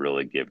need to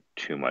really give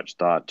too much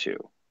thought to,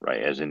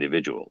 right, as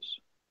individuals.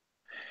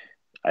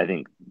 I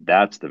think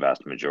that's the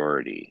vast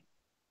majority.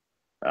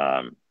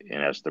 And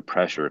as the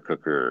pressure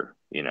cooker,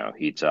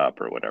 heats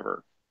up or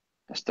whatever,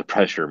 as the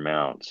pressure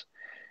mounts,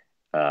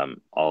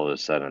 all of a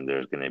sudden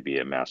there's going to be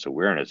a mass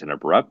awareness, an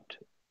abrupt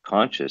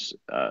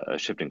a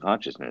shift in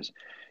consciousness.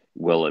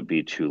 Will it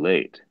be too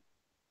late?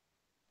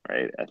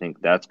 Right? I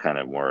think that's kind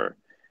of more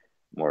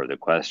of the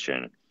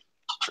question.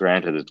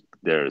 Granted,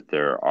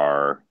 there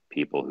are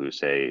people who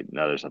say,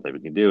 no, there's nothing we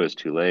can do, it's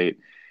too late.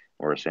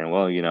 Or saying,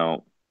 well, you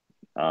don't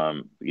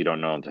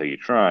know until you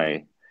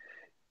try.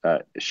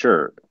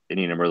 Sure,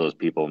 any number of those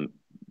people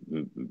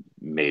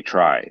may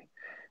try.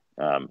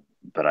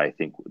 But I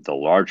think the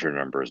larger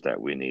numbers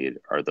that we need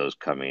are those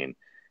coming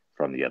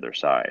from the other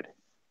side.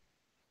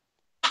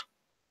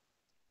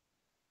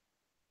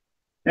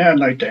 Yeah, I'd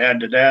like to add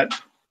to that,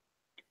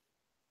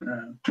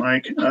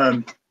 Mike.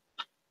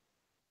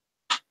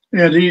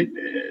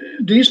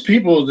 These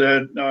people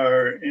that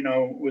are,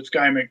 with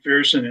Guy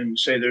McPherson and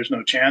say there's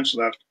no chance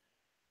left,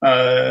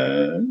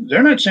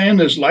 they're not saying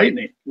this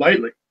lightly.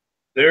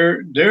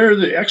 They're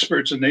the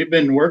experts, and they've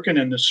been working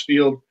in these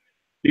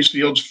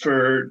fields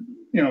for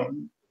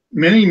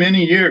many,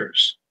 many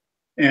years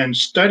and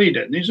studied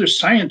it. And these are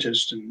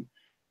scientists and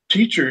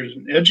teachers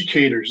and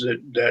educators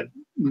that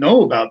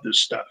know about this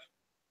stuff.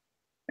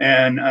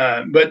 And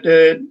but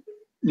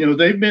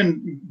they've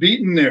been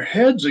beating their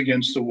heads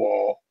against the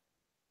wall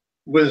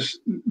with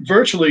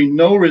virtually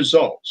no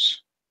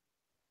results.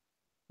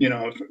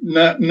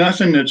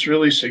 Nothing that's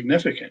really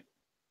significant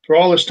for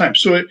all this time.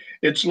 So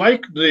it's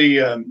like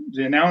the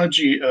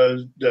analogy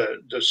of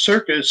the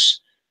circus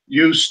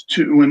used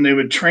to, when they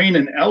would train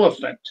an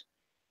elephant,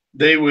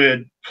 they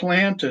would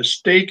plant a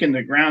stake in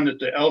the ground that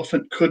the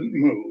elephant couldn't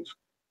move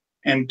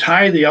and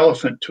tie the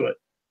elephant to it.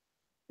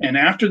 And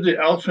after the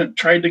elephant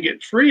tried to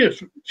get free a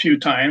few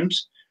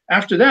times,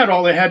 after that,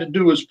 all they had to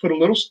do was put a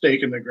little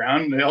stake in the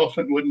ground and the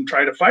elephant wouldn't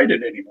try to fight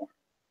it anymore.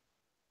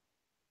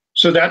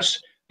 So that's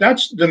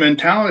the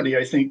mentality,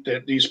 I think,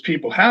 that these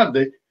people have.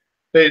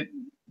 They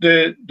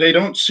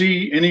don't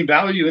see any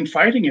value in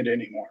fighting it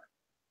anymore.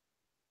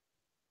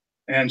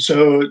 And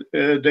so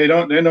they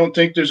don't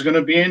think there's going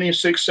to be any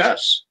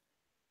success.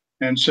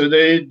 And so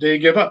they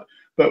give up.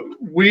 But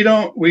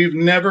we've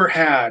never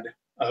had,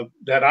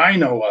 that I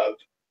know of,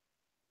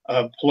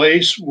 a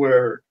place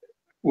where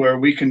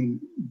we can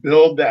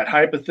build that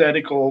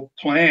hypothetical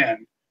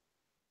plan,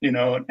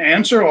 and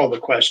answer all the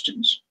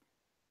questions.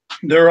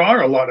 There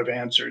are a lot of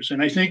answers.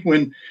 And I think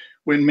when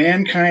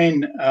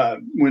mankind,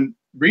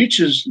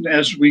 reaches,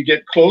 as we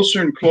get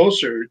closer and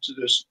closer to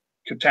this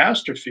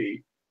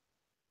catastrophe,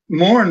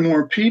 more and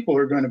more people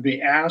are going to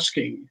be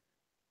asking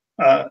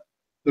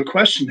the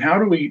question, how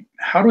do we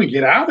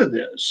get out of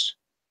this?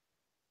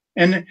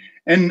 And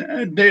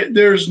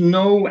there's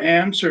no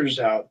answers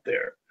out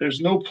there. There's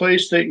no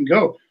place they can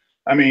go.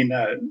 I mean,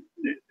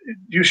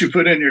 you should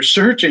put in your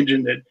search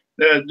engine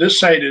that this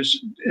site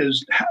is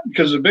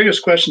because the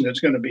biggest question that's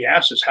going to be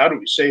asked is, how do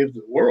we save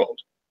the world?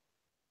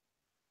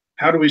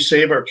 How do we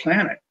save our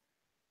planet?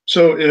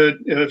 So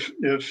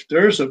if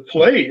there's a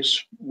place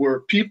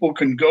where people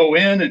can go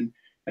in and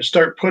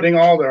start putting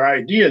all their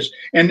ideas,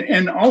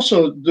 and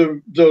also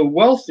the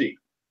wealthy,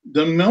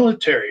 the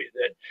military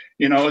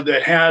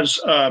that has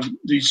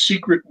these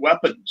secret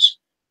weapons,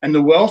 and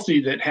the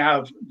wealthy that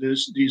have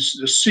this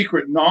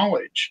secret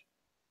knowledge,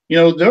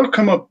 there'll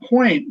come a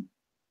point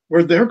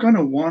where they're going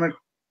to want to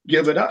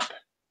give it up,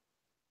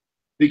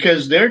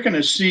 because they're going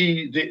to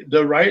see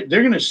they're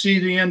going to see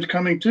the end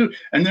coming too,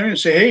 and they're going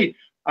to say, hey,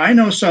 I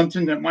know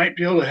something that might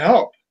be able to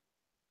help.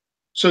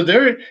 So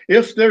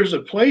if there's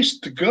a place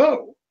to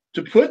go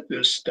to put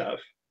this stuff,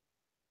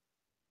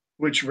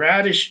 which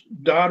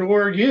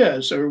radish.org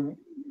is or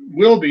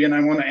will be, and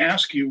I want to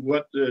ask you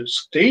what the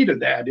state of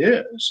that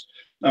is,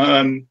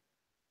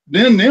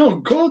 then they'll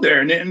go there,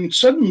 and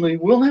suddenly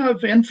we'll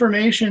have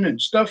information and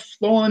stuff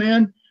flowing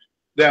in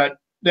that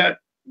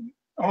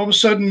all of a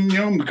sudden,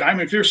 Guy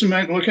McPherson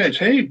might look at it,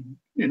 hey,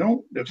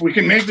 if we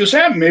can make this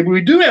happen, maybe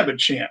we do have a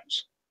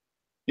chance,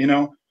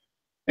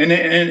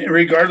 and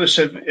regardless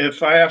of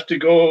if I have to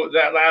go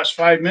that last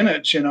 5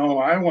 minutes,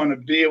 I want to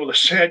be able to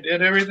say I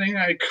did everything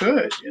I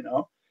could,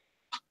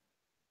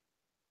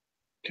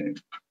 Okay.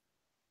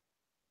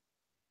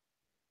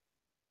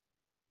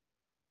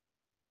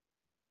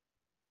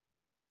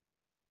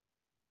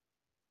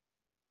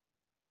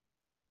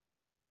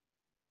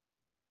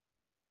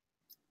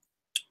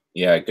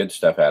 Yeah, good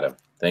stuff, Adam.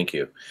 Thank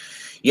you.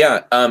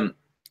 Yeah,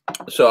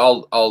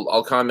 so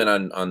I'll comment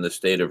on the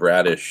state of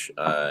Radish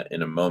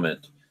in a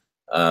moment.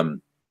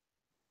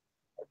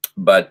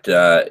 but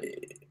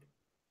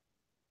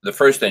the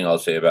first thing I'll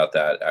say about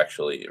that,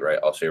 actually,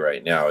 I'll say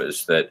right now,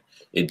 is that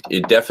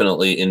it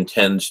definitely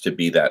intends to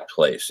be that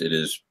place. It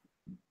is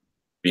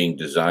being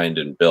designed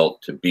and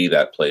built to be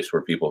that place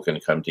where people can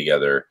come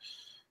together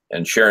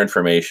and share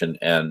information,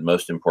 and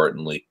most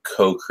importantly,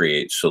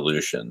 co-create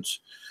solutions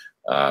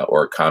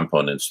or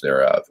components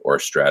thereof, or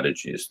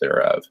strategies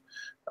thereof,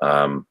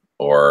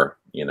 or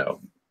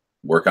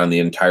work on the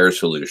entire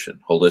solution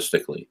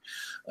holistically.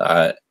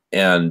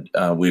 And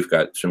we've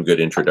got some good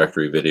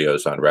introductory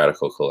videos on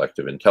radical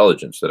collective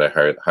intelligence that I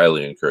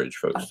highly encourage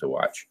folks to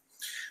watch.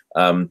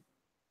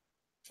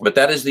 But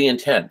that is the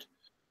intent,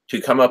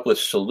 to come up with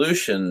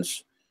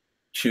solutions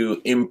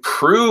to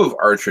improve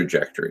our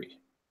trajectory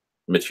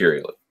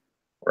materially,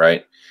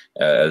 right?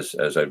 As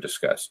I've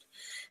discussed.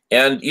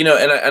 And,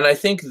 and I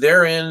think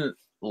therein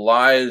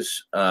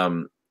lies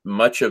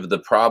much of the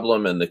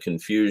problem and the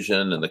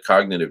confusion and the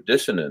cognitive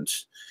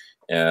dissonance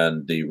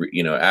and the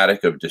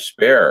attic of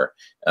despair,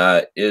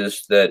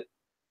 is that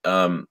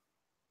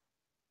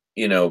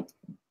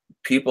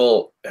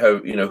people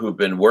have who've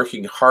been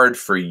working hard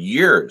for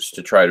years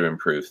to try to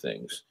improve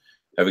things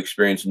have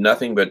experienced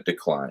nothing but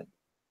decline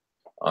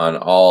on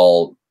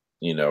all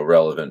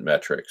relevant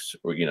metrics.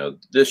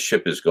 This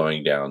ship is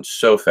going down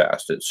so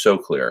fast, it's so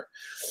clear.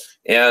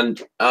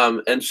 And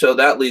so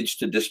that leads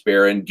to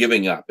despair and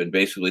giving up and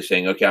basically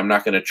saying, okay, I'm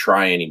not going to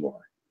try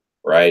anymore,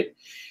 right?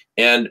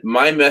 And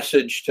my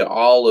message to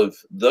all of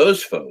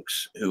those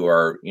folks who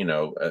are,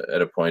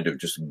 at a point of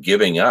just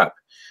giving up,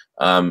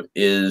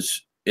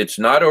 is it's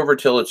not over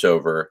till it's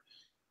over.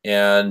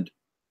 And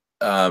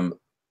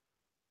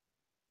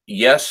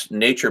yes,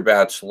 nature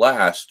bats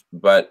last,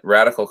 but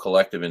radical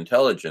collective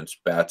intelligence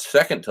bats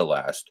second to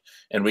last.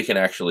 And we can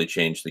actually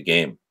change the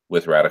game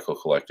with radical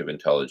collective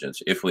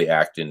intelligence if we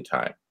act in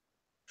time.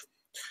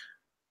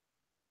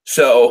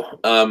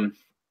 So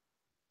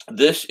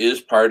this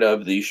is part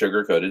of the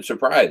sugar-coated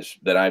surprise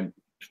that I'm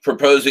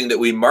proposing that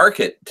we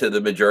market to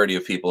the majority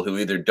of people who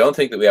either don't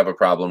think that we have a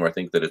problem or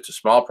think that it's a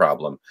small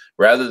problem,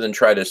 rather than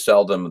try to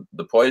sell them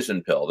the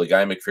poison pill, the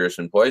Guy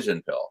McPherson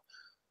poison pill.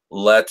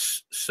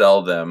 Let's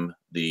sell them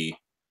the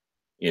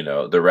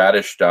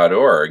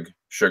radish.org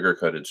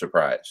sugar-coated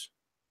surprise.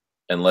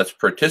 And let's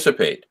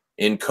participate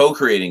in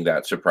co-creating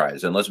that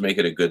surprise, and let's make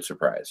it a good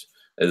surprise,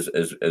 as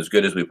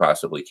good as we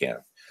possibly can.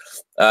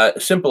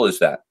 Simple as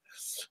that.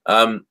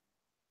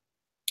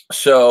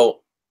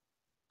 So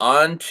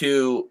on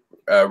to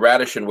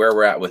Radish, and where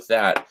we're at with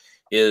that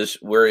is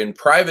we're in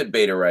private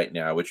beta right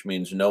now, which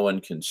means no one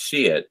can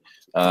see it.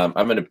 I'm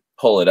going to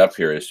pull it up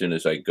here as soon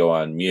as I go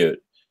on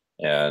mute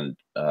and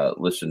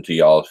listen to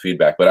y'all's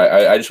feedback. But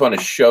I just want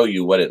to show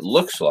you what it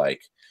looks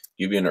like,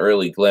 give you an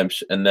early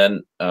glimpse, and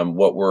then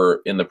what we're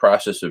in the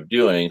process of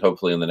doing,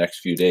 hopefully in the next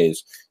few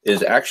days,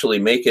 is actually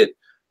make it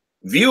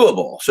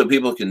viewable so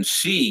people can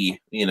see,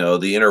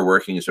 the inner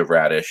workings of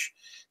Radish,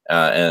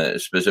 and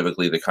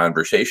specifically the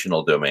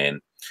conversational domain,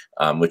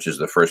 which is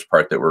the first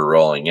part that we're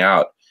rolling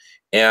out.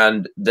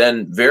 And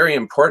then very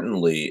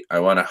importantly, I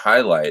want to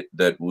highlight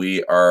that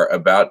we are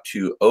about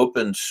to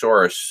open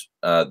source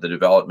the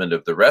development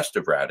of the rest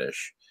of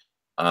Radish,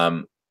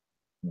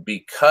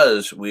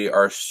 because we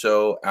are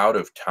so out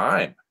of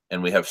time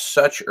and we have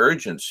such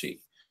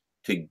urgency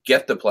to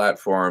get the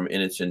platform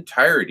in its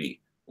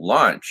entirety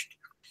launched,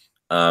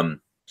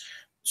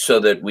 so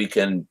that we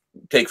can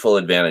take full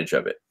advantage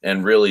of it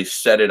and really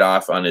set it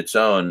off on its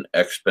own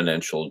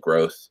exponential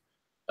growth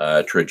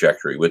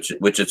trajectory, which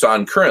it's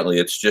on currently.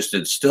 It's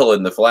still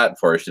in the flat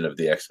portion of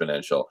the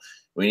exponential.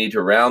 We need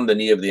to round the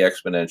knee of the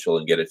exponential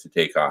and get it to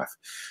take off.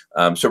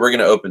 So we're going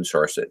to open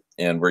source it,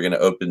 and we're going to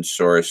open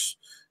source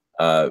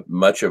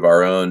much of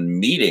our own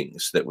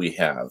meetings that we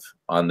have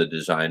on the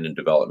design and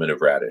development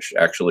of Radish,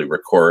 actually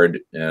record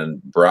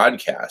and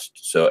broadcast,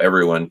 so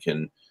everyone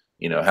can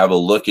have a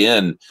look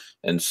in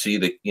and see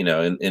the,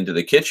 into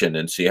the kitchen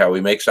and see how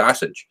we make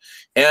sausage,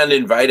 and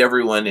invite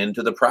everyone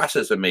into the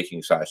process of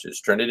making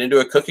sausage, turn it into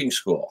a cooking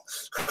school,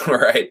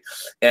 right?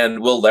 And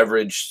we'll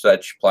leverage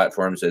such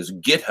platforms as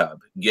github.com,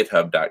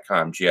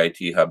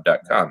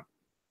 github.com,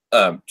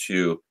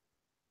 to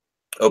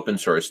open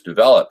source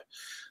develop,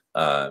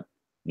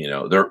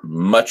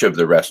 much of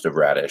the rest of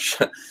Radish,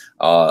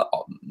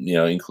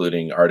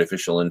 including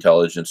artificial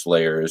intelligence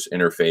layers,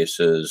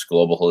 interfaces,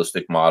 global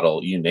holistic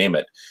model, you name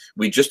it.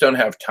 We just don't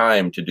have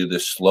time to do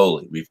this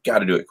slowly. We've got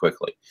to do it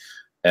quickly.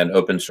 And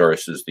open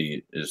source is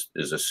a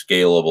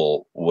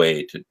scalable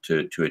way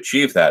to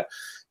achieve that.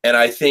 And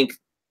I think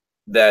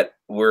that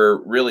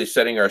we're really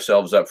setting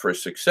ourselves up for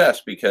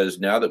success, because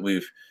now that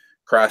we've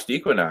crossed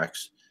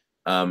equinox,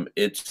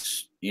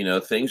 it's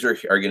things are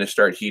going to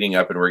start heating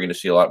up, and we're going to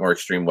see a lot more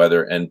extreme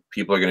weather, and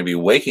people are going to be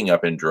waking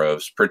up in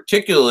droves,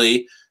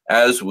 particularly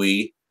as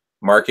we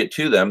market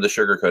to them the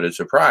sugar-coated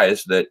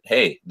surprise that,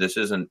 hey, this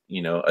isn't,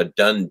 a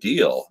done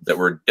deal, that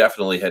we're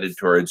definitely headed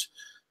towards,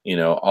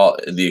 all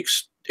the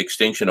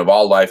extinction of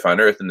all life on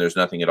Earth, and there's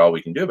nothing at all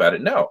we can do about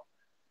it. No,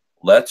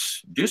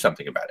 let's do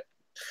something about it.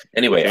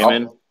 Anyway,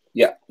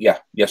 yes,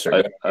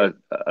 sir.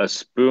 A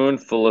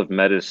spoonful of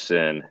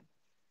medicine,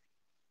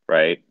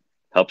 right,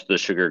 helps the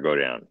sugar go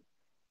down.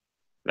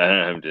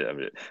 I'm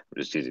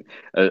just teasing.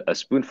 A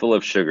spoonful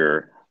of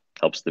sugar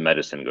helps the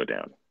medicine go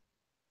down.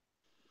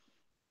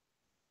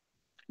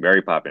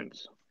 Mary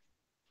Poppins.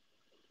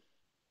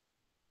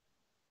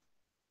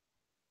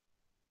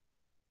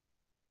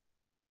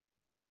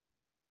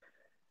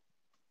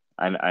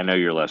 I know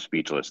you're left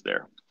speechless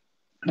there.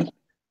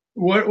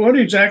 What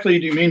exactly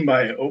do you mean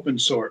by open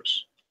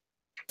source?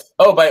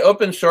 Oh, by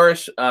open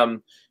source,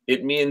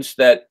 it means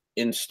that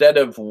instead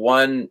of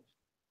one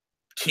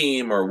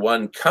team or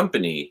one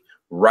company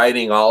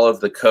writing all of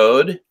the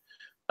code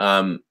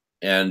and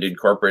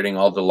incorporating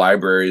all the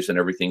libraries and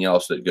everything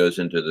else that goes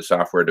into the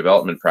software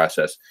development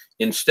process,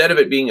 instead of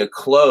it being a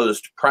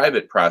closed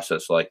private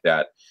process like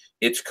that,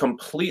 it's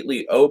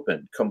completely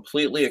open,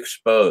 completely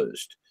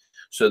exposed,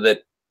 so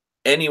that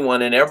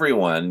anyone and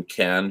everyone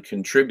can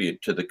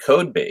contribute to the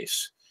code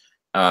base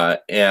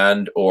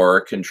and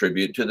or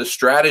contribute to the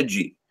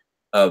strategy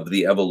of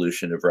the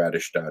evolution of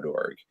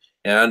radish.org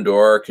and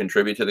or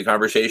contribute to the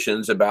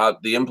conversations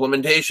about the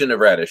implementation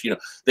of Radish. You know,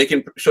 they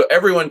can, so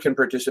everyone can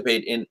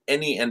participate in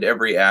any and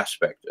every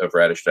aspect of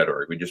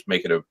radish.org. We just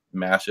make it a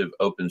massive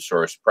open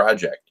source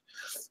project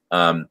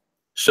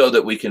so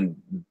that we can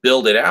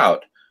build it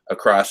out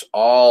across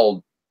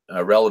all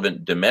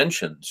relevant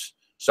dimensions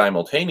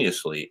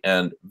simultaneously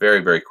and very,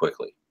 very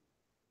quickly.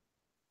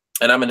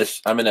 And I'm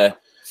gonna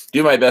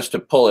do my best to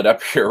pull it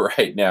up here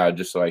right now,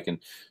 just so I can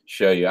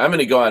show you. I'm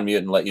gonna go on mute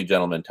and let you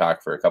gentlemen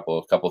talk for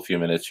a few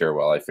minutes here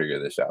while I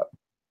figure this out.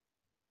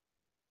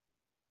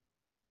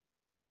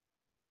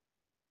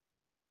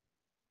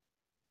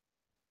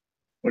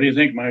 What do you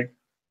think, Mike?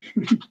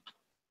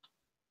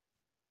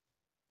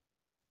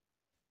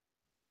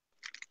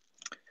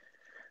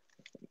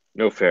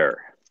 No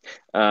fair.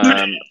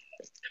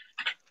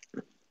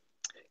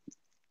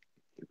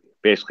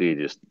 Basically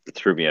just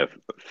threw me a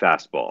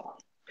fastball,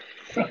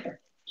 a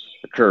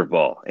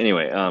curveball.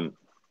 Anyway,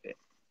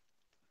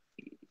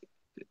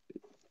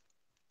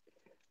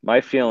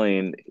 my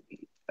feeling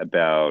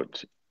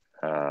about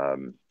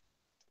the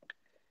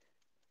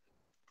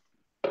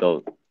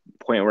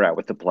point we're at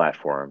with the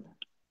platform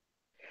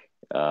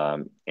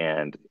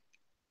and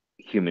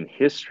human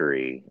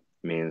history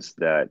means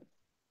that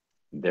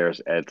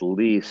there's at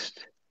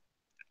least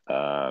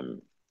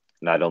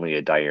not only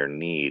a dire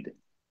need,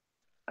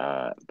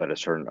 but a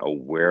certain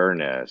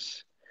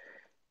awareness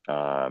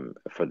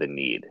for the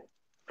need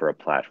for a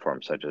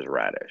platform such as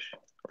Radish,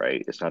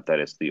 right? It's not that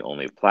it's the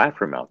only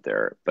platform out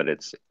there, but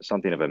it's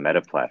something of a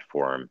meta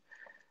platform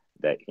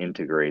that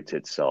integrates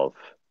itself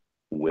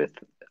with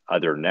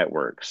other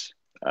networks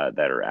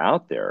that are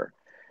out there,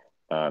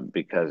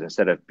 because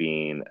instead of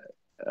being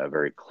a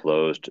very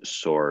closed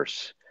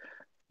source,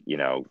 you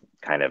know,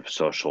 kind of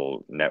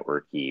social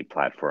networky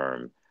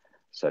platform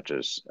such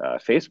as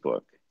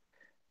Facebook,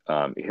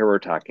 here we're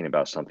talking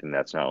about something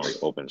that's not only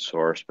open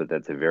source, but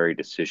that the very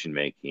decision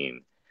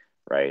making,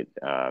 right?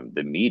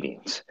 The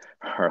meetings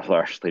are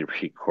largely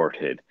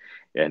recorded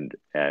and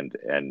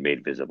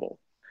made visible.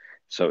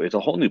 So it's a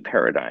whole new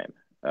paradigm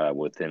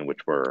within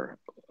which we're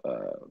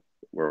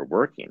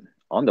working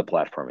on the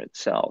platform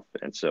itself.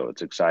 And so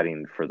it's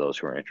exciting for those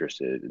who are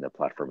interested in the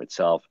platform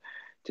itself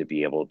to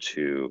be able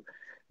to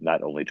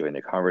not only join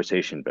the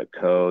conversation, but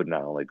code,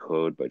 not only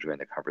code, but join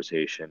the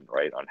conversation,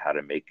 right, on how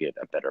to make it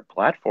a better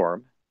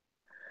platform.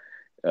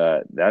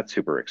 That's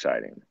super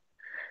exciting.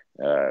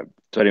 So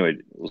anyway,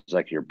 it looks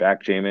like you're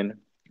back, Jamen.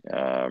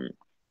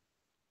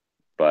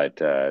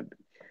 But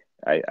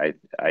I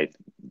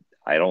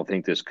don't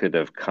think this could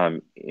have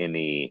come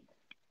any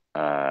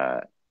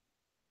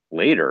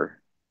later.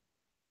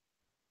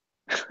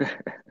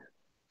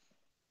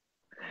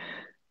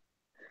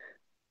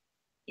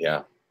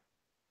 Yeah.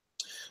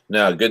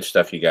 No, good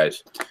stuff, you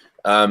guys.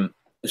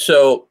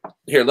 So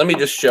here, let me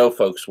just show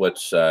folks what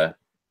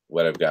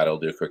I've got. I'll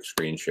do a quick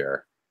screen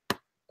share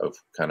of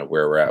kind of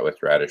where we're at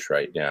with Radish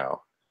right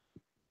now.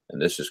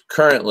 And this is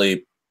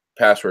currently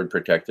password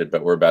protected,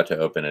 but we're about to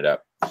open it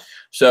up.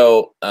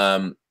 So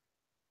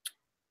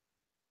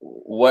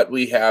what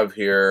we have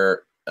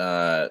here,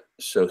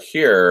 so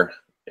here,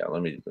 yeah,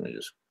 let me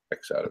just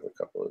X out of a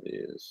couple of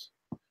these.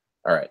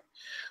 All right.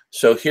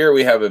 So here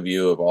we have a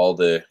view of all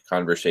the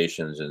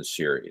conversations in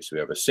series. We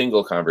have a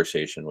single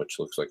conversation, which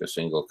looks like a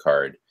single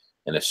card,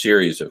 and a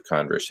series of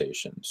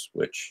conversations,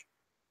 which,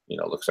 you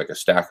know, looks like a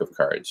stack of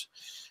cards.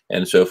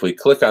 And so if we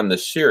click on the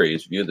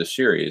series, view the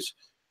series,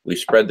 we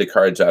spread the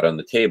cards out on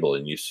the table,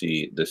 and you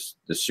see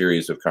the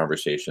series of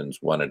conversations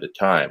one at a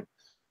time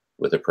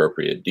with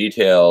appropriate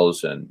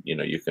details. And, you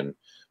know, you can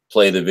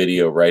play the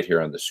video right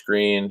here on the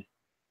screen.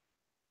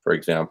 For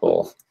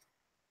example,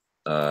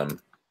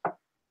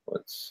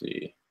 let's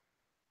see.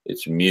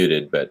 It's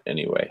muted, but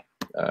anyway,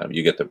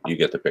 you get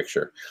the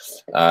picture.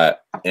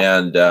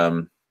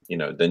 You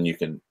know, then you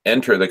can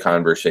enter the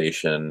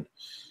conversation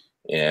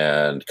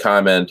and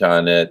comment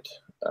on it.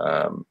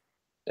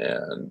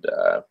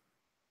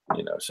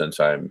 You know, since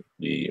I'm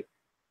the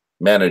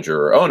manager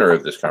or owner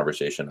of this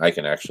conversation, I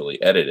can actually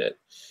edit it.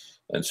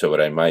 And so what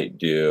I might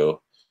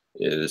do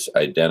is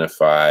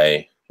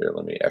identify, here,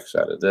 let me X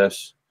out of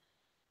this.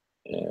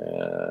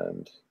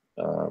 And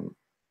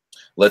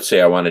let's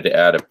say I wanted to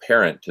add a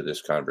parent to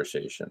this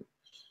conversation.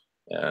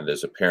 And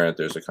as a parent,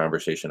 there's a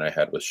conversation I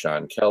had with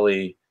Sean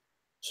Kelly.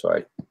 So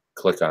I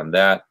click on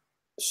that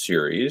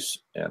series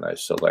and I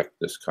select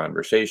this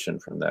conversation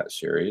from that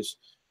series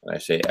and I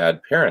say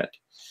add parent.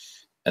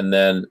 And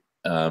then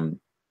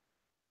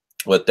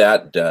what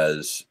that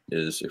does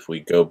is if we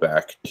go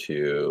back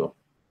to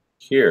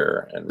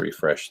here and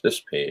refresh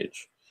this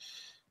page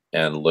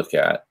and look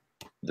at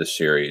the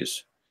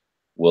series,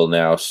 we'll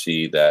now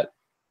see that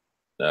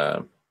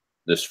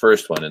this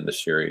first one in the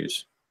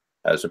series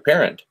has a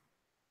parent,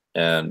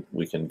 and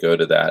we can go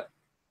to that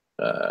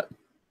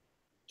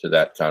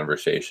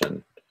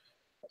conversation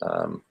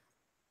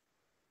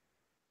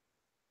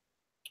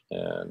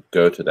and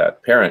go to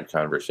that parent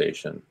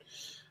conversation.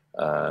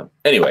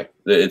 Anyway,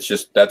 it's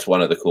just, that's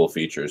one of the cool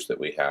features that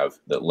we have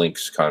that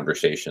links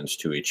conversations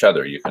to each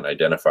other. You can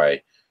identify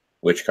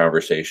which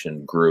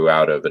conversation grew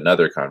out of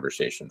another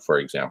conversation, for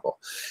example.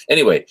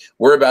 Anyway,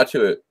 we're about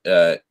to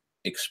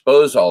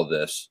expose all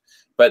this,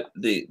 but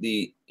let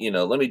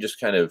me just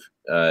kind of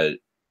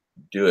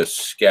do a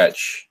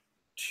sketch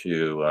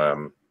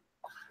to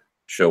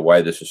show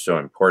why this is so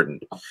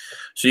important.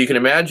 So you can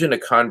imagine a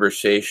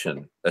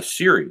conversation, a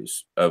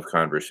series of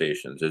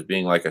conversations, as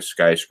being like a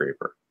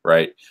skyscraper,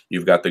 right?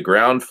 You've got the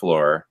ground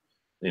floor,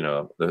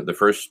 the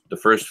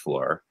first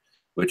floor,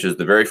 which is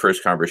the very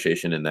first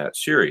conversation in that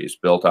series,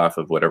 built off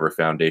of whatever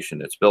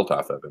foundation it's built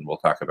off of, and we'll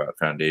talk about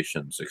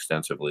foundations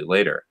extensively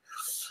later.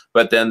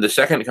 But then the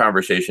second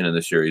conversation in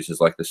the series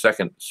is like the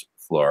second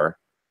floor,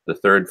 the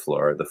third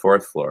floor, the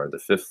fourth floor, the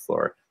fifth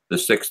floor, the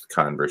sixth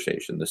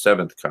conversation, the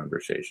seventh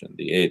conversation,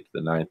 the eighth,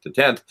 the ninth, the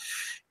 10th.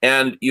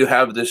 And you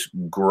have this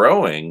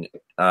growing,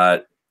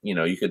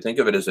 you could think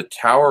of it as a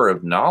tower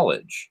of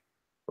knowledge,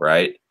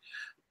 right?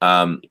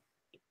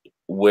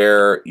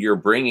 Where you're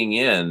bringing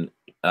in,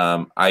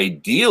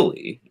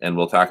 ideally, and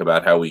we'll talk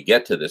about how we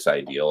get to this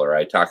ideal, or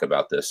I talk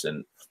about this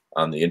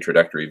on the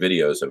introductory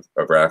videos of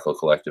Radical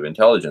Collective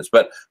Intelligence,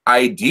 but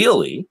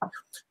ideally,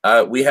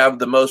 we have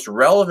the most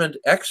relevant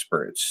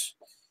experts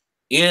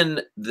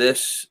in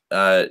this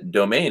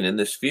domain, in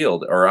this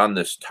field, or on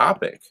this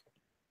topic,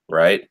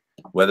 right?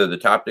 Whether the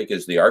topic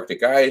is the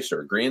Arctic ice,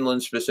 or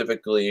Greenland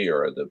specifically,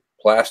 or the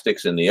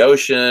plastics in the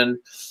ocean,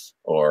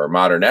 or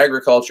modern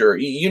agriculture,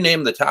 you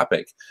name the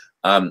topic.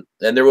 And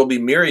there will be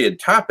myriad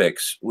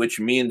topics, which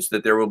means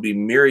that there will be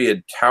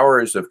myriad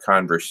towers of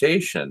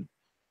conversation,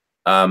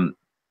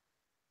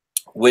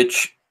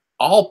 which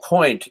all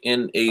point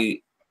in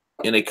a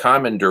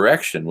common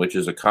direction, which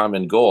is a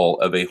common goal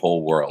of a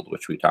whole world,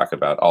 which we talk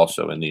about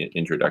also in the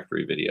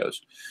introductory videos.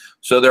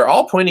 So they're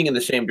all pointing in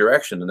the same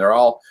direction, and they're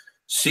all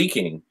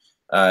seeking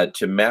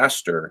to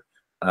master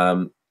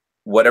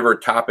whatever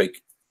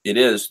topic it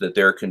is that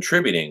they're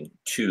contributing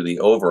to the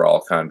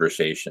overall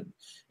conversation.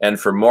 And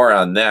for more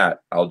on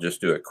that, I'll just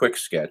do a quick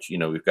sketch.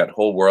 We've got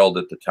whole world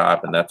at the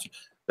top, and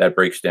that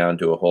breaks down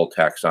to a whole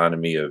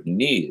taxonomy of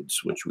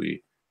needs, which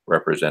we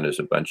represent as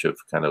a bunch of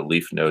kind of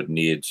leaf node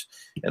needs.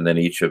 And then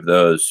each of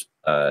those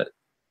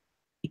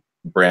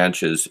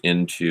branches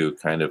into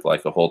kind of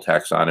like a whole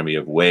taxonomy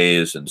of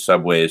ways and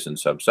subways and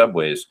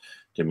sub-subways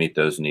to meet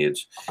those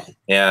needs.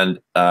 And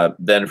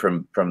then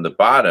from the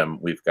bottom,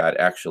 we've got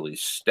actually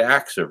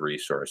stacks of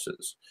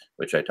resources,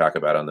 which I talk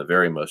about on the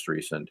very most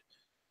recent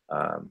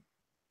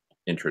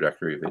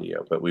introductory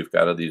video. But we've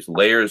got these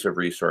layers of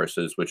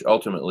resources, which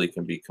ultimately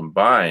can be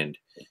combined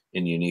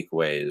in unique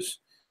ways,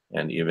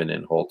 and even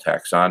in whole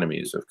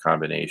taxonomies of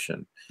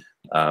combination,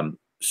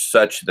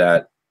 such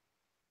that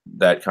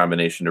that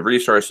combination of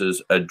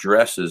resources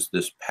addresses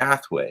this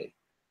pathway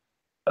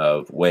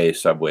of way,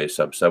 subway,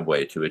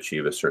 sub-subway to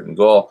achieve a certain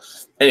goal.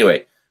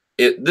 Anyway,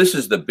 this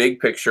is the big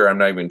picture. I'm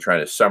not even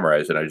trying to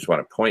summarize it. I just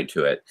want to point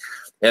to it.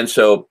 And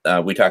so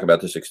we talk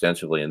about this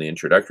extensively in the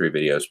introductory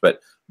videos. But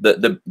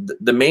the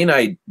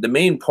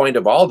main point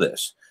of all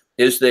this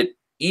is that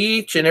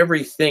each and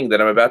everything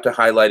that I'm about to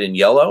highlight in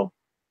yellow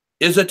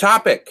is a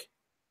topic.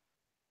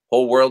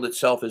 Whole world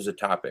itself is a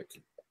topic.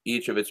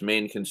 Each of its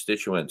main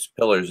constituents,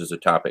 pillars, is a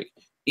topic.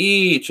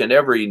 Each and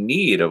every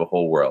need of a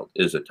whole world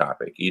is a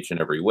topic. Each and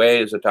every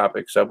way is a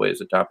topic. Subway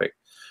is a topic.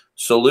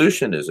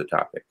 Solution is a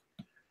topic.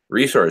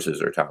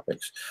 Resources are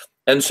topics.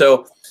 And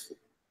so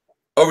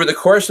over the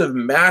course of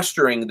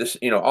mastering this,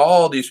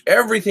 all these,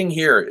 everything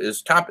here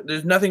is topic.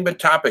 There's nothing but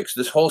topics.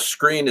 This whole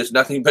screen is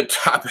nothing but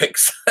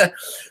topics.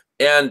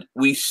 And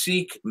we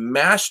seek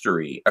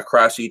mastery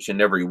across each and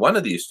every one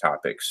of these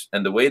topics.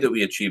 And the way that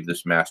we achieve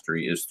this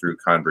mastery is through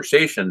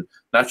conversation,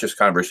 not just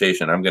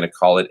conversation. I'm going to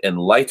call it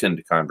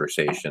enlightened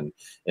conversation.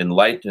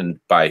 Enlightened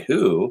by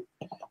who?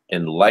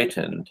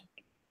 Enlightened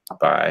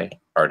by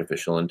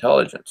artificial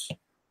intelligence.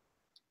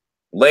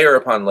 Layer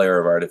upon layer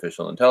of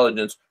artificial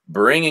intelligence,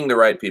 bringing the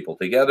right people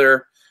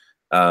together,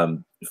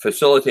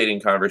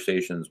 facilitating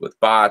conversations with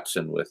bots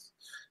and with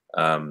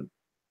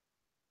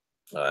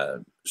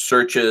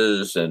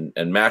searches and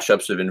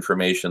mashups of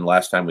information.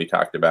 Last time we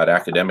talked about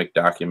academic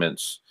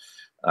documents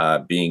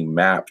being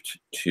mapped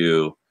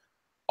to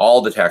all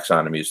the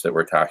taxonomies that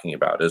we're talking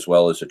about, as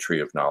well as a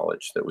tree of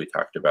knowledge that we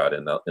talked about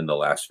in the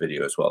last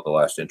video as well, the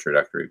last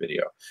introductory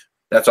video.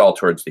 That's all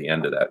towards the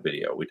end of that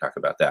video. We talk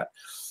about that.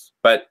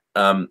 But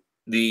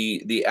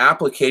the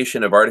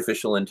application of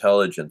artificial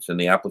intelligence and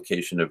the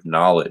application of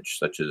knowledge,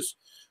 such as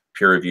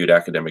peer-reviewed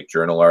academic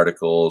journal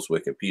articles,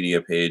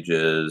 Wikipedia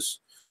pages,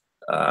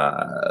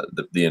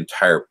 the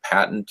entire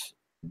patent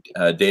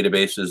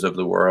databases of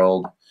the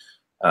world,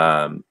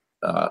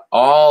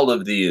 all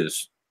of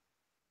these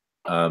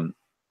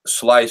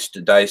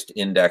sliced, diced,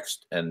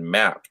 indexed, and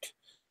mapped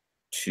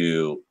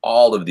to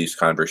all of these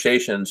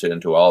conversations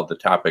and to all of the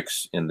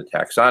topics in the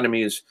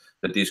taxonomies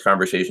that these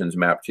conversations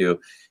map to.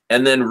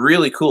 And then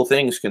really cool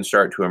things can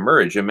start to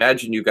emerge.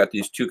 Imagine you've got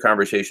these two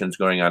conversations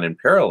going on in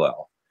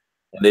parallel,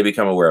 and they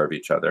become aware of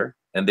each other,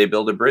 and they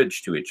build a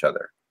bridge to each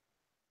other.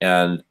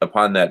 And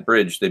upon that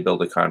bridge, they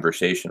build a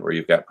conversation where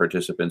you've got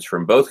participants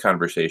from both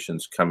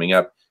conversations coming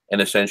up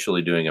and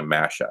essentially doing a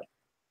mashup,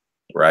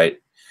 right?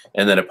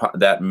 And then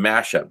that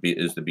mashup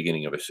is the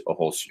beginning of a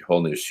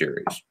whole new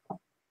series.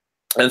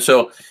 And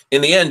so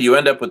in the end, you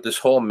end up with this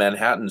whole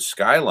Manhattan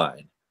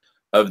skyline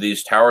of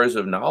these towers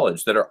of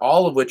knowledge that are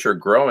all of which are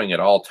growing at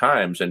all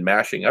times and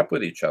mashing up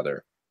with each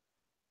other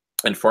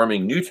and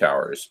forming new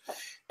towers.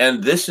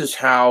 And this is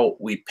how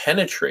we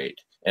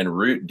penetrate and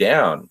root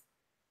down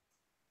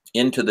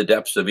into the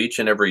depths of each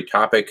and every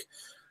topic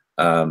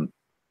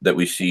that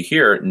we see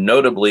here,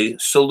 notably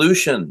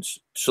solutions.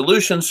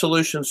 Solutions.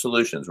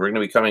 We're going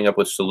to be coming up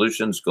with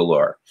solutions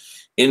galore,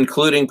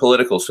 including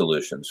political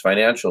solutions,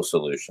 financial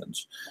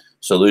solutions,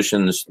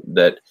 solutions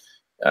that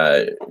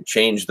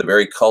change the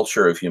very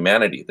culture of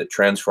humanity, that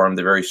transform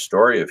the very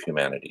story of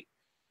humanity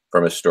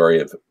from a story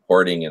of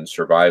hoarding and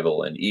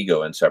survival and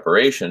ego and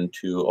separation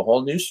to a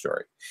whole new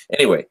story.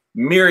 Anyway,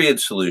 myriad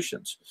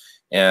solutions.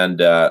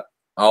 And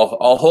I'll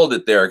hold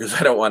it there because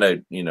I don't want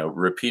to,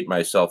 repeat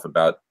myself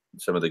about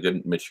some of the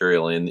good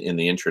material in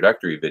the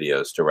introductory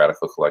videos to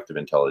radical collective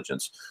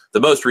intelligence. The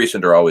most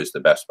recent are always the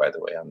best, by the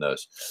way, on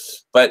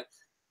those. But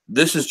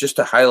this is just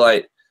to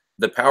highlight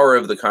the power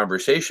of the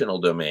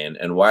conversational domain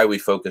and why we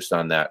focused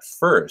on that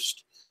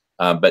first.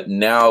 But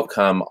now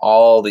come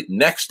all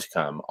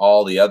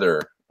the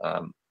other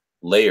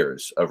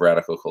layers of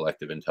radical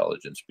collective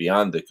intelligence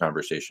beyond the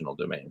conversational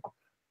domain.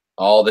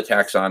 All the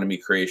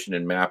taxonomy creation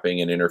and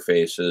mapping and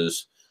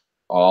interfaces,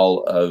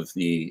 all of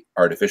the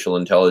artificial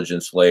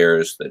intelligence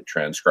layers that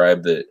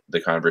transcribe the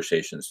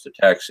conversations to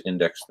text,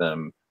 index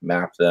them,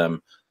 map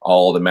them,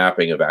 all the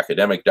mapping of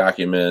academic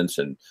documents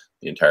and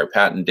the entire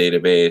patent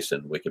database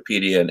and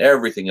Wikipedia and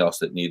everything else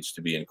that needs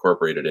to be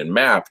incorporated and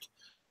mapped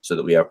so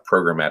that we have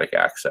programmatic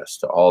access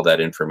to all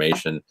that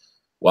information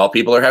while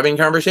people are having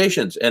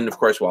conversations. And of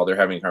course, while they're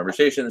having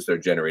conversations, they're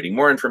generating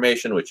more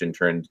information, which in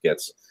turn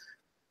gets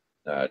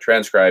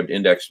transcribed,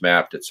 indexed,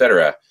 mapped,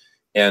 etc.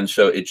 And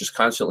so it just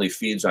constantly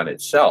feeds on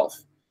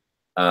itself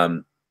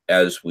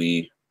as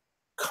we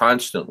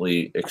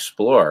constantly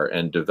explore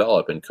and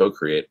develop and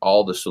co-create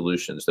all the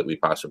solutions that we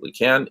possibly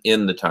can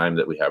in the time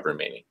that we have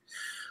remaining.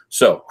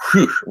 So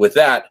with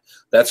that,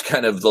 that's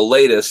kind of the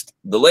latest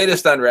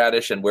on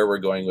Radish and where we're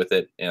going with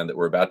it, and that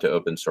we're about to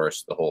open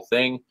source the whole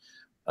thing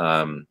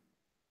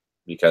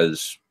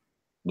because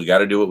we got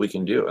to do what we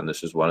can do. And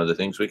this is one of the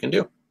things we can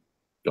do.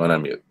 Going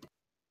on mute.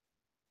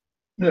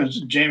 Yes,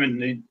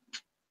 Jamen,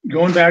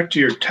 going back to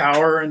your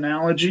tower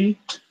analogy,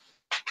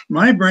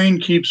 my brain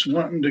keeps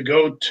wanting to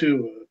go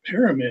to a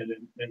pyramid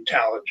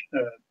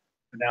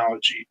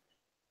analogy,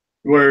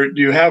 where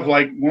you have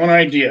like one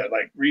idea,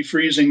 like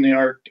refreezing the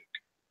Arctic.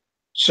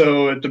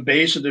 So at the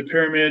base of the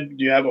pyramid,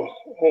 you have a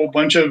whole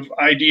bunch of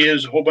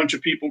ideas, a whole bunch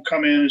of people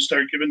come in and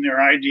start giving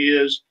their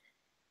ideas.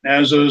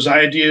 As those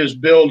ideas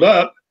build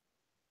up,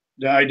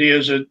 the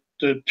ideas at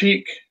the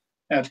peak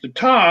at the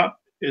top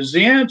is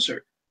the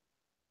answer.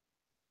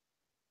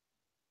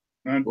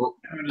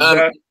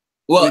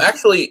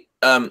 Actually,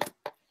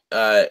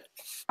 the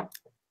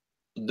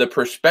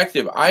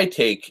perspective I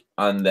take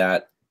on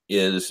that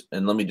is,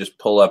 and let me just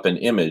pull up an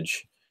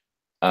image,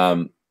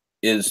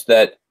 is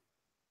that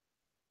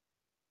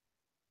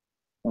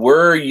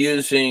we're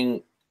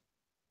using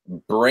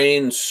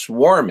brain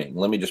swarming.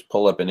 Let me just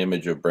pull up an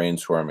image of brain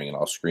swarming and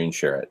I'll screen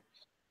share it.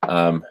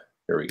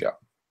 Here we go.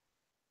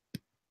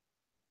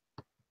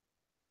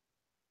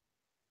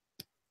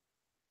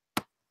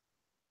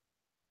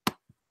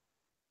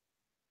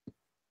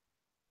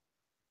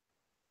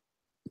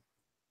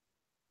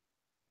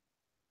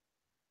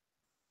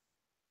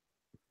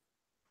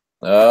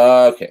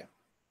 Okay,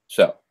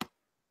 so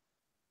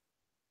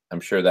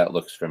I'm sure that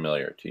looks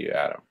familiar to you,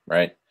 Adam,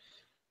 right?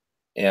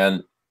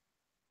 And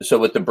so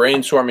with the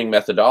brainstorming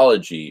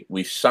methodology,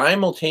 we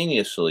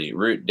simultaneously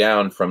root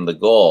down from the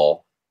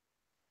goal,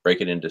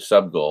 break it into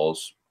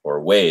sub-goals,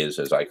 or ways,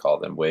 as I call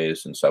them,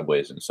 ways and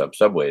subways and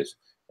sub-subways.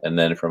 And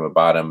then from a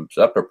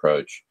bottoms-up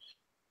approach,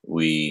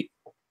 we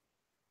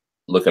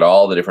look at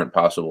all the different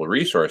possible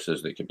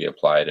resources that could be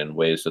applied and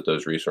ways that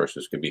those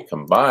resources could be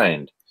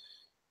combined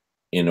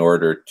in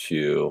order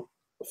to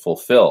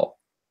fulfill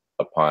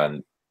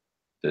upon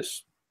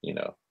this,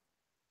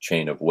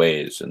 chain of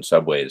ways and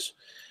subways.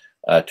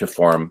 to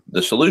form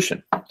the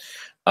solution.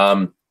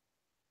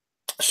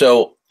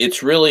 So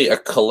it's really a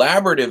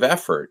collaborative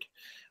effort,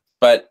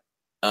 but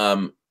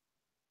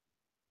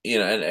you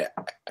know, and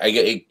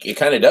it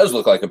kind of does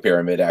look like a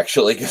pyramid,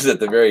 actually, because at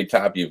the very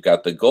top you've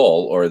got the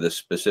goal, or the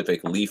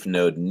specific leaf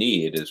node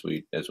need, as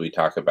we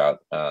talk about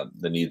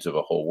the needs of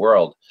a whole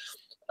world.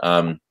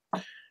 But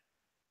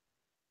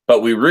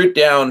we root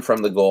down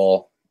from the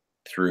goal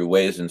through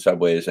ways and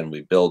subways, and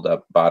we build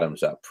up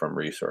bottoms up from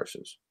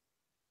resources.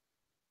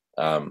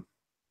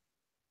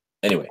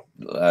 Anyway,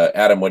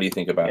 Adam, what do you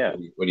think about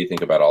what do you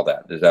think about all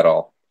that? Does that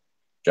all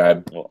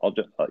jibe? Well, I'll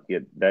just yeah,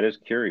 that is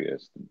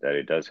curious that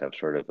it does have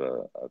sort of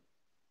a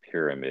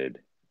pyramid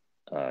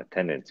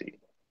tendency.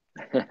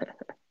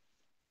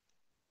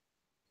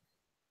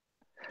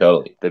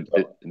 Totally.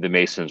 The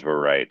Masons were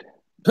right.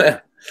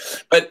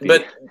 but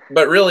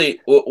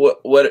really,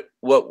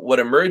 what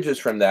emerges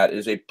from that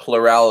is a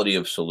plurality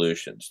of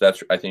solutions.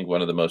 That's, I think,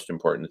 one of the most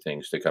important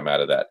things to come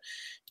out of that.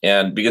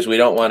 And because we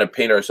don't want to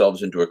paint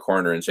ourselves into a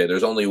corner and say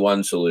there's only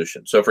one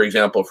solution. So, for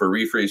example, for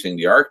refreezing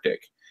the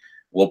Arctic,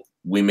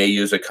 we may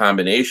use a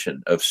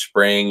combination of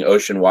spraying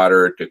ocean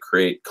water to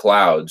create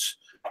clouds,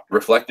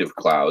 reflective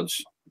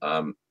clouds,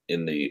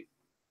 in the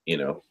I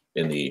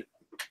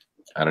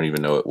don't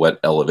even know what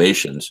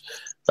elevations,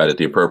 but at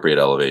the appropriate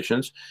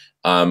elevations,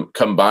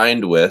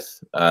 combined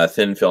with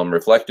thin film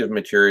reflective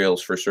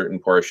materials for certain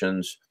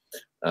portions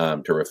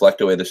to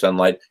reflect away the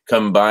sunlight,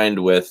 combined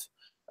with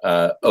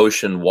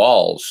ocean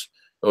walls,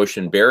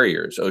 ocean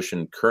barriers,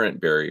 ocean current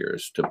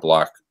barriers to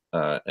block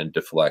and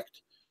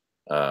deflect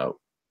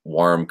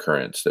warm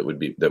currents that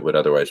would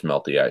otherwise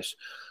melt the ice.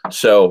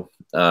 So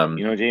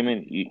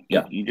Jamen,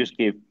 you just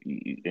gave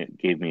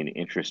me an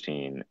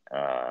interesting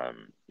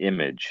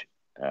image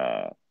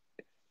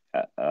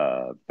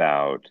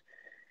about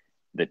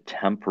the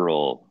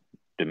temporal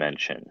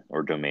dimension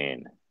or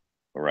domain,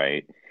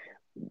 right?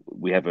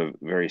 We have a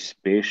very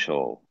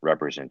spatial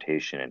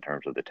representation in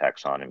terms of the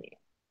taxonomy,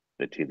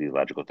 the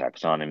teleological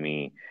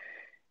taxonomy,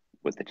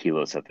 with the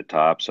telos at the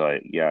top. So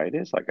it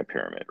is like a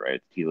pyramid,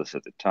 right? Telos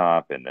at the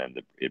top, and then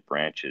it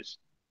branches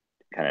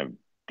kind of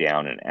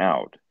down and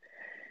out.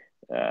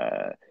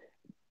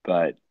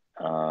 But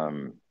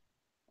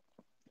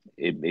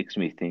it makes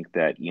me think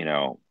that,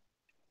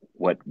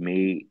 what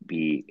may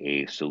be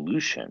a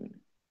solution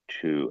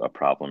to a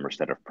problem or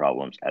set of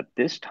problems at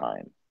this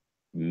time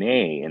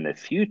may in the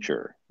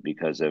future,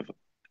 because of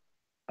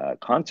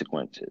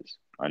consequences,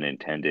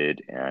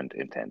 unintended and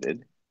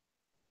intended,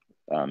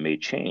 may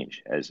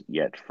change as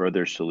yet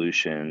further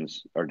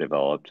solutions are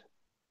developed,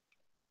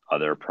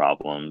 other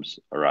problems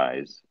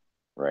arise,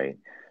 right?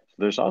 So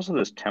there's also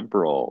this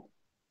temporal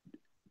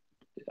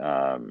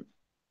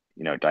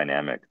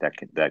dynamic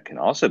that can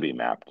also be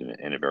mapped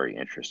in a very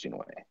interesting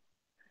way.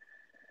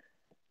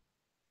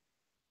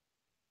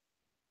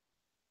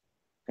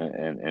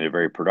 And in a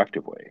very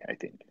productive way, I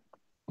think.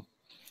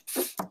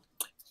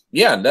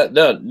 Yeah,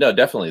 no,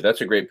 definitely. That's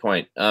a great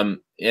point.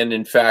 And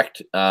in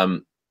fact,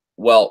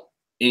 well,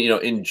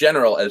 in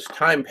general, as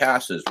time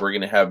passes, we're going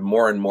to have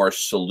more and more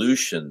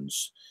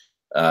solutions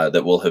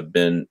that will have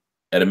been,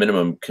 at a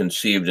minimum,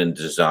 conceived and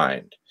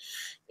designed,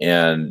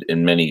 and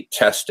in many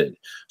tested.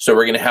 So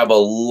we're going to have a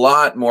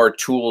lot more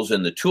tools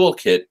in the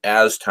toolkit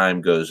as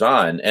time goes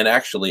on, and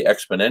actually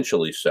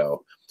exponentially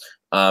so.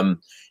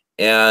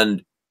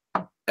 And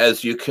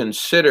as you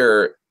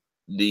consider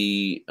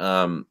the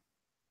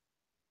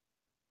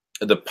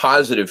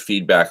positive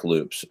feedback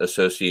loops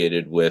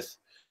associated with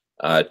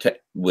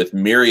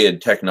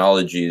myriad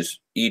technologies,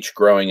 each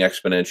growing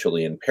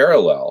exponentially in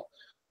parallel,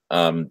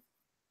 the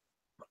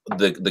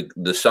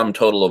sum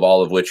total of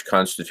all of which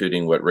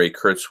constituting what Ray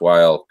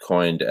Kurzweil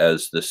coined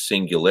as the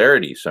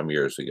singularity some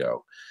years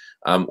ago.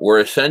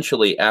 We're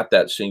essentially at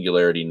that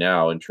singularity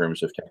now in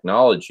terms of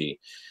technology.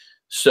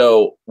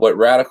 So what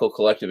radical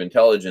collective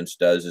intelligence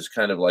does is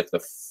kind of like the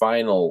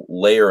final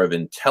layer of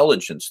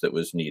intelligence that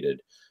was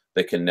needed,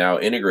 that can now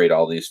integrate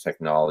all these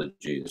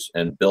technologies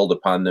and build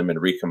upon them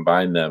and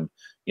recombine them,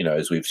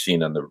 as we've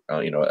seen on the,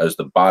 as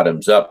the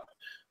bottoms up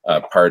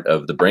part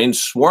of the brain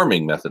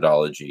swarming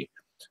methodology.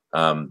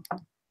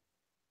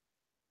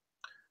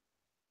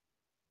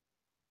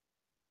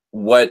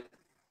 What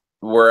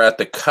we're at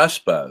the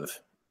cusp of,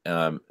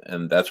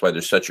 and that's why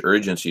there's such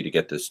urgency to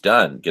get this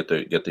done, get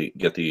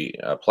the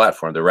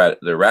platform,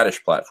 the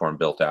Radish platform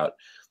built out,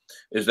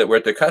 is that we're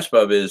at the cusp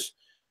of is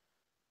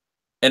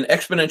an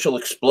exponential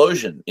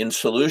explosion in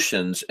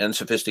solutions and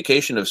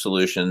sophistication of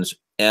solutions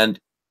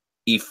and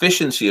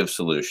efficiency of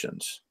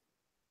solutions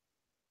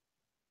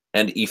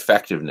and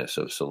effectiveness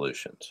of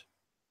solutions.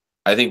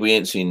 I think we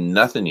ain't seen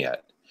nothing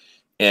yet.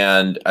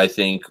 And I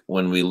think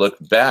when we look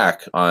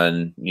back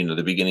on,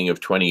 the beginning of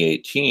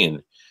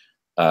 2018,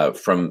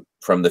 from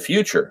the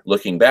future,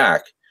 looking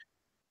back,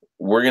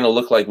 we're going to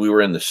look like we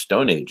were in the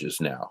Stone Ages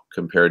now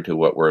compared to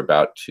what we're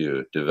about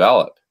to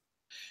develop.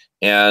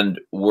 And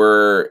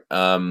we're,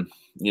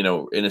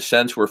 in a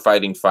sense, we're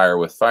fighting fire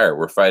with fire.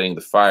 We're fighting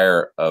the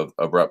fire of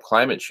abrupt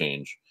climate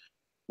change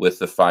with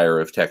the fire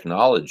of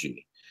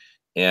technology.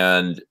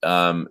 and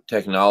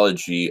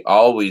technology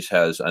always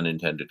has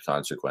unintended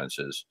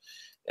consequences.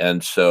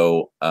 And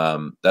so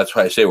that's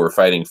why I say we're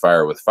fighting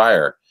fire with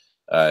fire.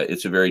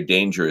 It's a very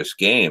dangerous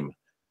game,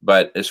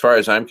 but as far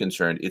as I'm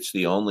concerned, it's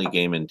the only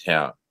game in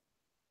town,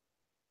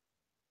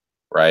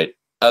 right?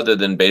 Other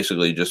than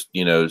basically just,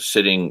 you know,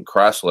 sitting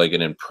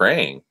cross-legged and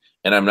praying.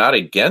 And I'm not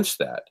against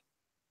that.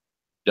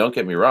 Don't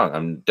get me wrong.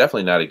 I'm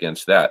definitely not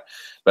against that.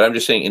 But I'm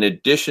just saying, in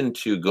addition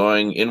to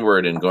going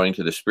inward and going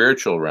to the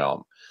spiritual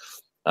realm,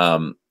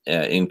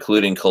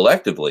 including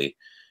collectively,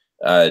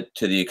 to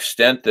the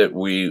extent that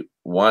we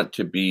want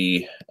to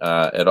be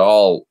at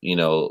all, you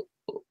know,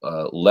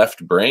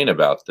 left brain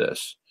about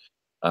this,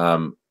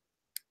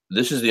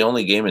 this is the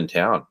only game in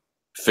town.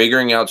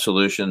 Figuring out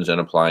solutions and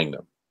applying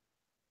them,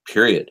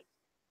 period.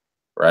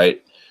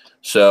 Right?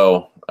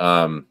 So,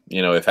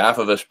 you know, if half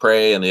of us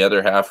pray and the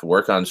other half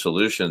work on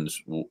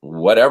solutions,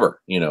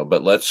 whatever, you know,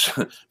 but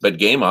but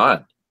game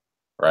on,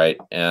 right?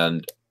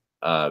 And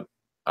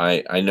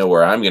I know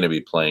where I'm going to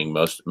be playing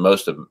most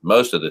of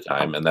the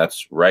time, and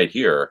that's right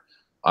here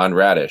on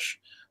Radish.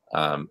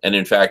 And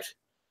in fact,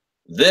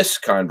 this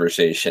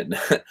conversation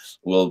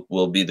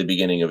will be the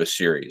beginning of a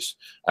series.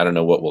 I don't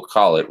know what we'll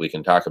call it. We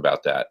can talk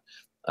about that.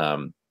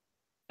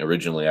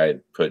 Originally, I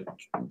had put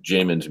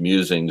Jamin's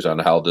musings on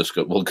how this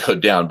will go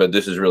down, but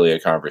this is really a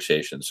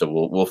conversation.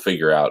 So we'll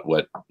figure out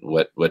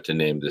what to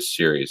name this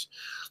series.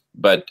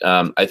 But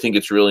I think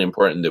it's really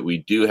important that we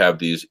do have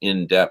these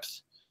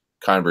in-depth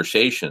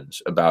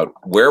conversations about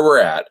where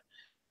we're at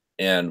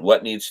and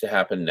what needs to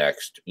happen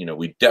next. You know,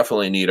 we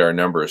definitely need our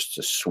numbers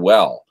to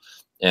swell,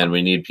 and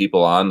we need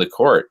people on the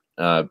court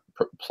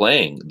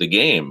playing the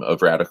game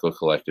of radical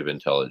collective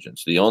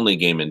intelligence, the only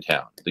game in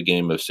town, the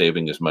game of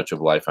saving as much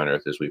of life on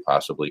Earth as we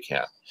possibly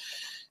can.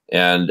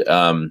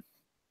 And,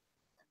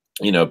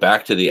 you know,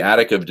 back to the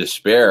attic of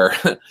despair,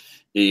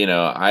 you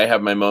know, I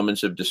have my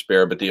moments of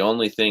despair, but the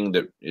only thing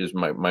that is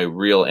my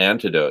real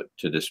antidote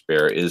to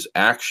despair is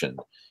action.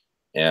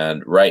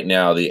 And right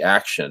now, the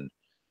action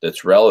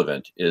that's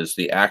relevant is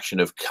the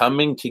action of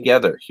coming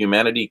together,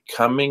 humanity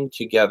coming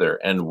together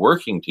and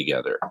working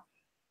together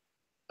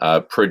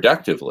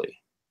productively.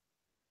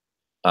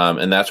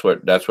 And that's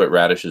what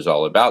Radish is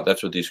all about.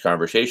 That's what these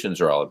conversations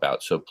are all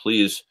about. So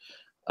please,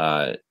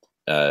 you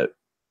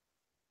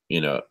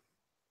know,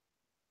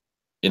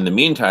 in the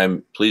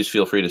meantime, please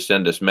feel free to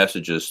send us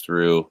messages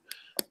through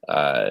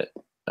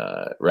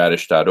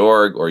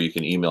radish.org, or you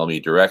can email me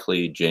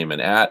directly,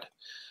 Jamen at,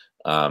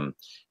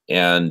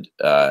 and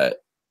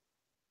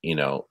you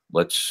know,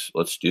 let's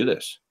do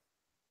this.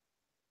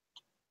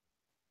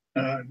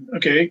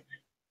 Okay.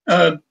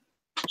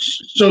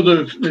 So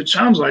it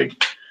sounds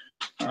like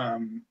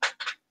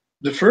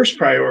the first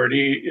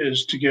priority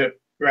is to get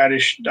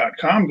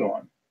radish.com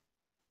going.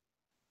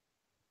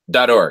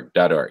 .org.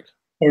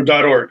 Or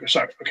 .org.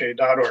 Sorry. Okay.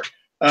 .org.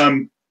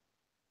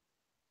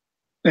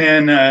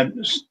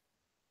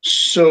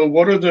 So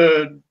what are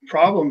the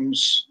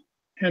problems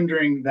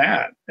hindering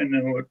that? And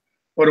then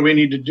what do we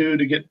need to do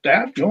to get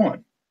that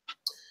going?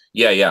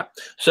 Yeah.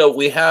 So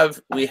we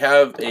have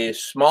a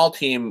small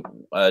team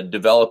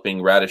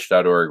developing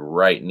radish.org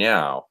right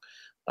now.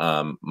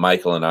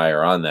 Michael and I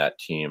are on that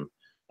team.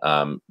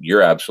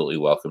 You're absolutely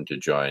welcome to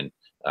join,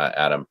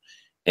 Adam.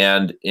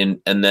 But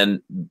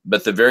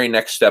the very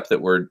next step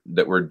that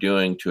we're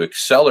doing to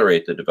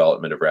accelerate the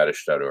development of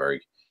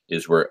radish.org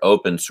is we're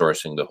open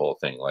sourcing the whole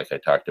thing, like I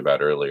talked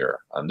about earlier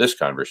on this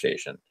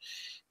conversation.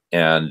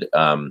 And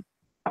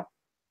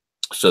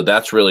so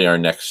that's really our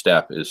next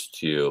step, is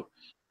to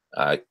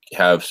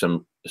have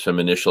some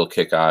initial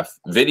kickoff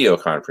video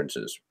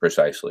conferences,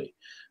 precisely,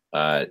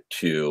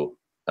 to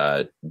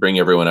bring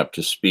everyone up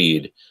to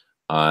speed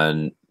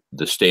on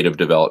the state of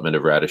development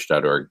of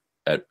radish.org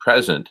at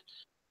present,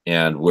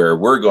 and where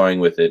we're going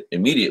with it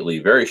immediately,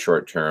 very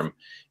short term,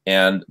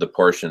 and the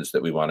portions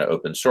that we want to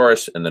open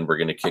source. And then we're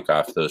going to kick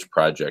off those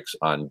projects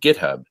on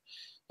GitHub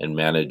and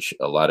manage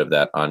a lot of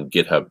that on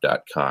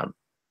github.com,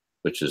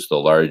 which is the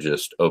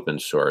largest open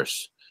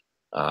source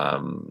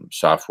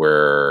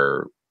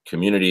software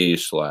community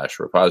 /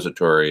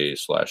 repository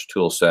 /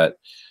 tool set,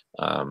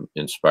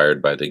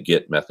 inspired by the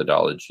Git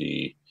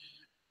methodology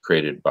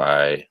created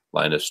by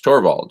Linus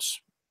Torvalds.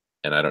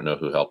 And I don't know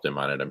who helped him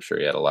on it. I'm sure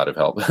he had a lot of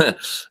help,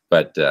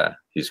 but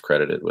he's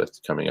credited with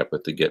coming up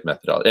with the Git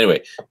methodology.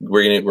 Anyway,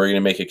 we're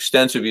gonna make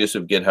extensive use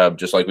of GitHub,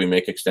 just like we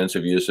make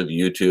extensive use of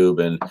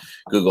YouTube and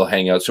Google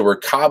Hangouts. So we're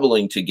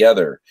cobbling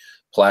together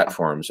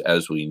platforms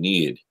as we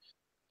need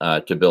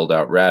to build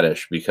out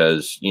Radish,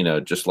 because, you know,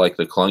 just like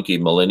the clunky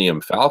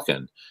Millennium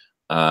Falcon,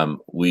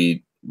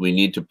 we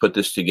need to put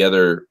this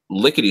together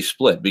lickety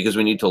split, because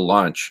we need to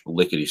launch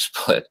lickety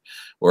split.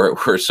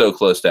 We're so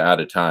close to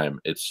out of time.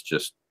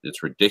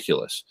 It's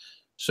ridiculous.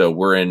 So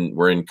we're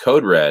in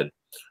code red.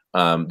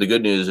 The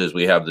good news is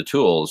we have the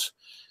tools,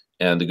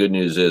 and the good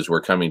news is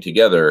we're coming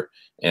together,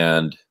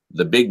 and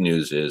the big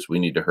news is we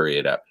need to hurry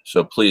it up.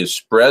 So please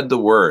spread the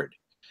word.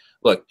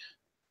 Look,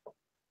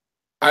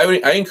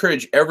 I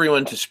encourage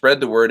everyone to spread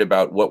the word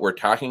about what we're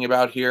talking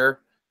about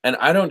here. And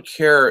I don't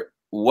care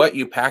what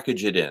you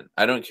package it in.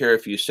 I don't care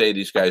if you say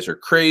these guys are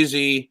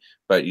crazy,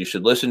 but you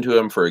should listen to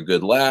them for a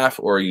good laugh,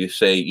 or you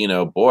say, you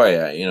know,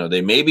 boy, you know,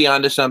 they may be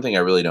onto something. I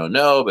really don't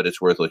know, but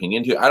it's worth looking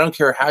into. I don't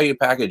care how you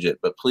package it,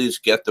 but please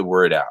get the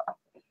word out,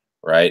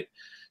 right?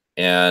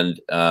 And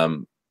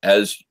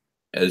as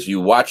you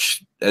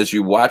watch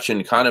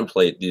and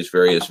contemplate these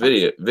various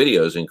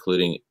videos,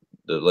 including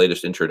the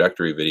latest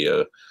introductory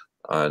video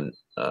on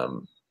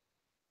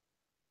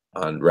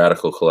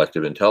radical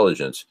collective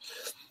intelligence,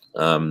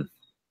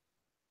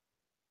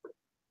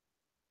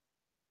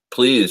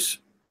 please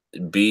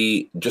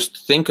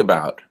just think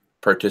about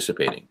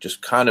participating.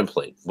 Just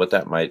contemplate what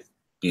that might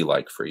be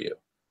like for you,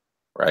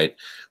 right?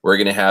 We're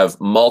going to have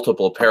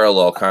multiple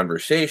parallel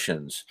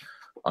conversations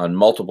on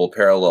multiple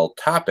parallel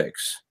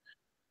topics.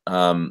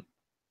 So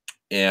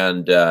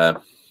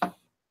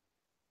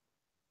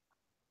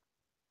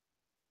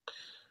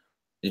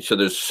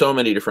there's so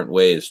many different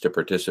ways to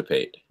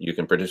participate. You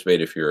can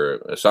participate if you're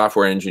a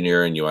software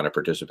engineer and you want to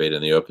participate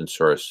in the open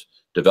source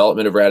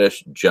development of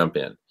Radish, jump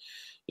in.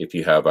 If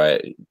you have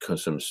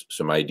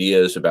some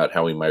ideas about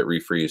how we might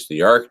refreeze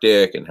the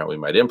Arctic and how we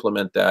might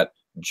implement that,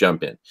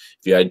 jump in.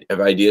 If you have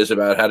ideas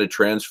about how to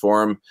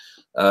transform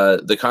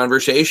the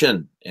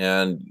conversation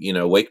and, you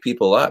know, wake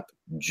people up,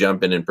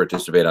 jump in and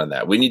participate on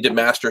that. We need to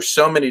master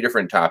so many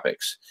different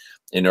topics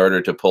in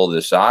order to pull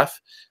this off,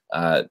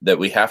 that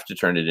we have to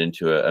turn it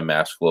into a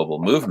mass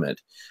global movement.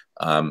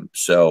 And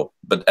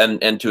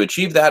to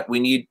achieve that,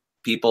 we need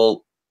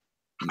people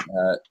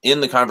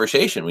in the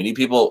conversation. We need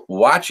people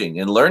watching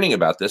and learning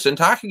about this and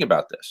talking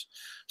about this.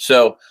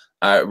 So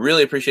I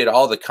really appreciate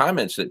all the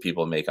comments that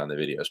people make on the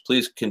videos.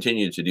 Please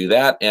continue to do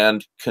that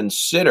and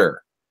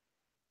consider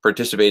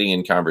participating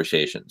in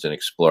conversations and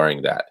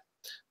exploring that.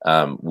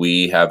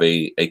 We have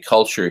a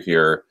culture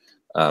here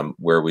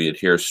where we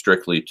adhere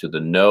strictly to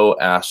the no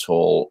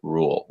asshole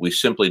rule. We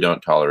simply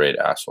don't tolerate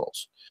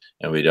assholes,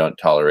 and we don't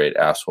tolerate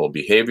asshole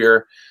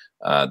behavior.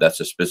 That's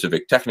a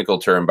specific technical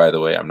term, by the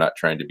way. I'm not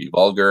trying to be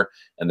vulgar.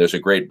 And there's a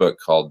great book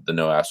called The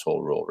No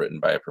Asshole Rule, written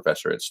by a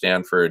professor at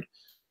Stanford.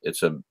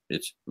 It's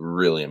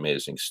really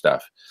amazing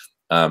stuff.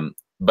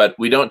 But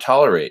we don't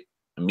tolerate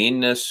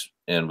meanness,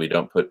 and we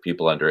don't put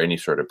people under any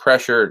sort of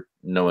pressure.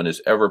 No one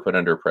is ever put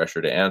under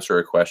pressure to answer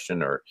a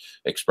question or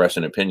express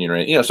an opinion. Or,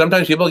 you know,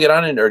 sometimes people get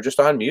on and are just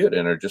on mute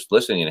and are just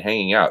listening and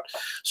hanging out.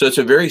 So it's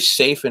a very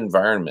safe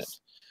environment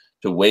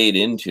to wade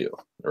into,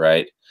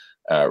 right?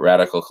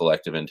 Radical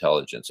collective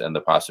intelligence and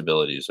the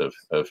possibilities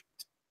of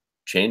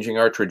changing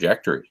our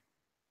trajectory,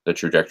 the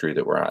trajectory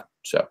that we're on.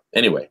 So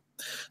anyway,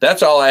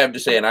 that's all I have to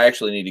say. And I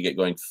actually need to get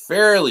going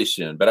fairly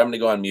soon, but I'm going to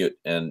go on mute.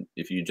 And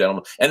if you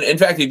gentlemen, and in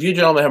fact, if you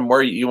gentlemen have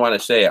more you want to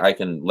say, I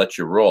can let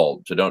you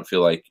roll. So don't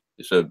feel like,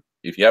 so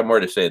if you have more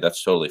to say,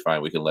 that's totally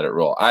fine. We can let it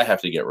roll. I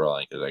have to get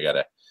rolling because I got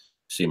to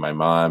see my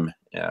mom.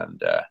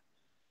 And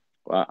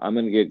well, I'm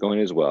going to get going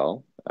as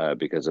well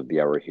because of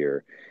the hour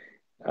here.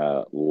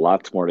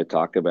 Lots more to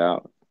talk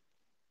about.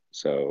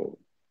 So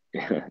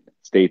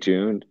stay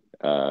tuned.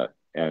 You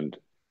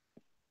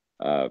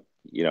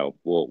know,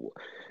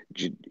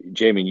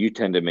 Jamen, you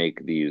tend to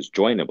make these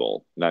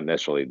joinable, not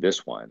necessarily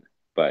this one,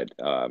 but,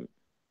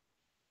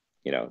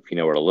 you know, if you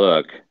know where to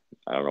look,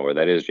 I don't know where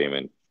that is,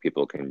 Jamen,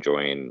 people can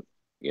join,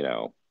 you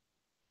know,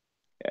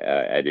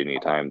 at any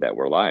time that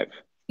we're live.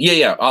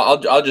 Yeah.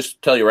 I'll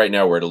just tell you right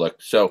now where to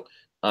look. So,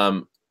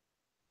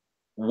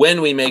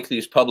 when we make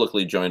these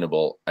publicly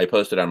joinable, I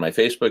post it on my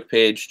Facebook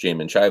page,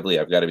 Jamen Shively.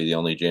 I've got to be the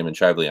only Jamen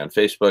Shively on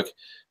Facebook.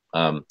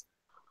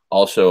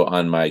 Also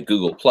on my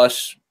Google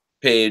Plus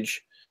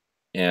page,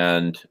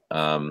 and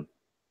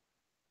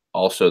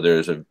also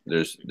there's a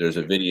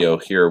video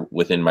here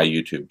within my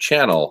YouTube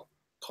channel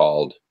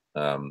called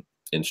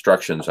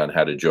instructions on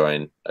how to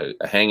join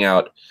a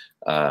Hangout.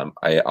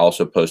 I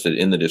also posted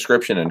in the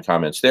description and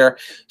comments there.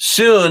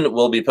 Soon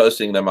we'll be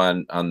posting them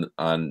on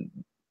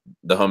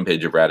the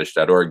homepage of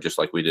radish.org, just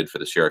like we did for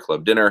the Sierra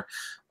Club dinner,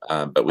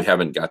 but we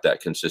haven't got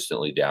that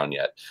consistently down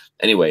yet.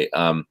 Anyway,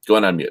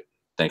 going on mute.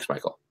 Thanks,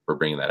 Michael, for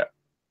bringing that up.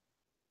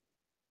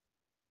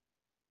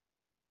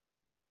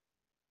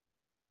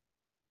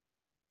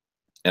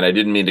 And I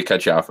didn't mean to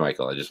cut you off,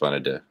 Michael. I just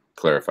wanted to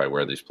clarify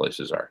where these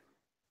places are.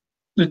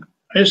 I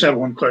just have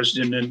one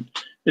question. And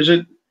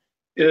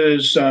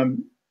is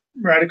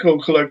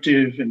Radical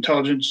Collective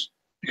Intelligence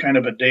kind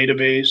of a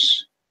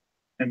database?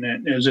 And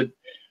then is it,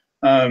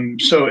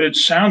 so it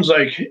sounds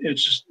like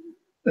it's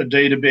a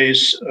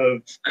database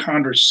of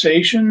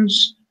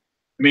conversations.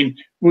 I mean,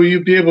 will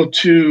you be able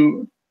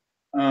to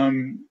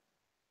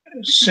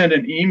send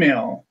an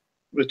email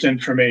with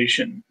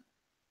information?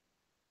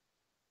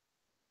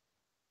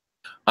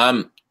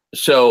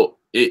 So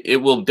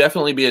it will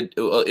definitely be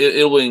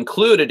it will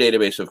include a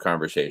database of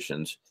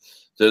conversations.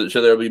 So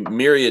there will be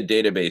myriad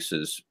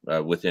databases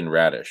within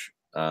Radish,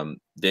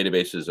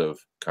 databases of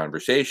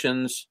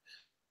conversations,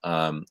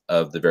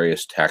 of the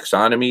various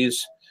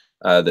taxonomies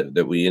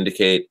that we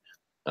indicate,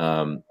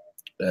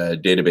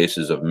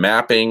 databases of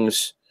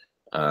mappings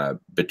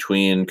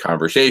between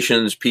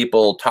conversations,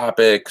 people,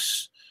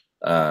 topics,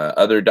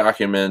 other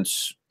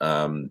documents,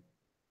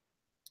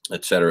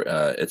 et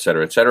cetera, et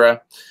cetera, et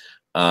cetera.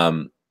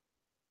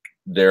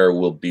 There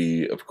will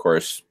be, of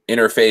course,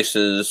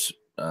 interfaces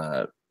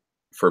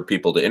for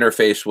people to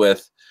interface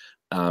with,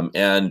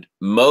 and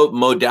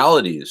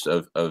modalities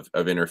of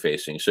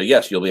interfacing. So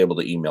yes, you'll be able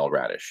to email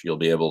Radish. You'll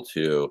be able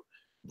to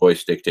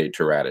voice dictate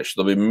to Radish.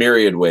 There'll be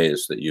myriad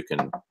ways that you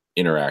can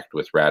interact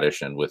with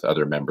Radish and with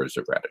other members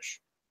of Radish.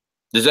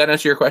 Does that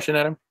answer your question,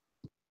 Adam?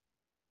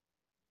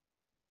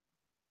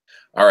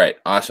 All right,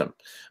 awesome.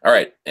 All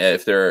right,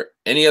 if there are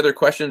any other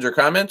questions or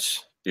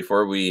comments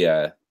before we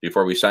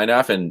sign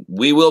off, and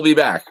we will be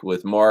back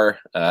with more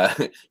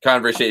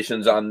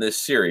conversations on this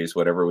series,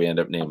 whatever we end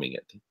up naming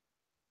it.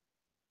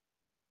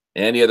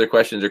 Any other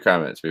questions or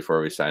comments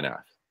before we sign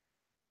off?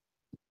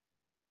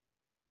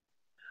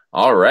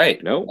 All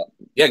right. No.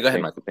 Yeah, go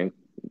ahead, Michael.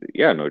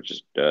 Yeah, no,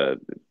 just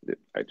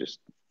I just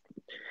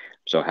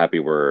so happy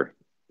we're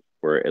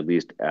at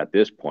least at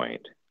this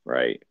point,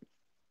 right?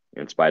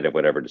 In spite of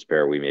whatever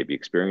despair we may be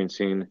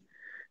experiencing,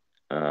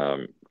 at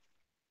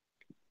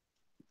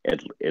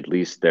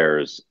least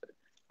there's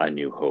a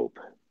new hope.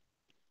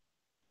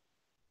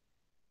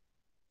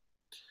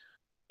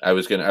 I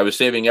was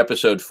saving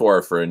episode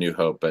 4 for A New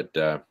Hope, but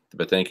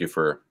thank you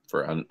for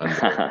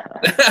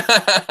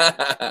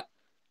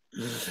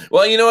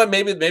well, you know what?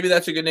 Maybe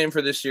that's a good name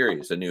for this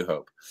series, A New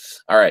Hope.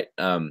 All right.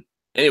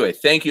 Anyway,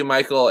 thank you,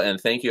 Michael, and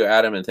thank you,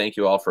 Adam, and thank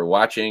you all for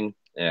watching.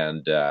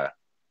 And I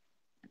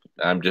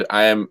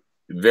am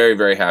very,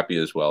 very happy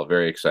as well.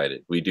 Very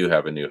excited. We do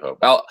have a new hope.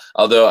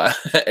 Although,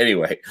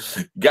 anyway,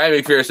 Guy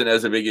McPherson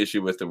has a big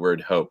issue with the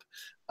word hope.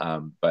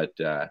 But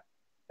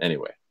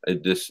anyway,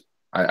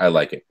 I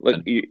like it.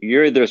 Look,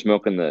 you're either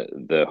smoking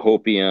the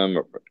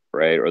hopium,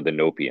 right, or the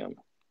nopium.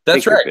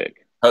 That's right.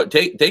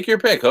 Take your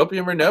pick,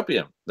 hopium or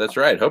nopium. That's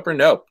right, hope or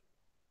nope.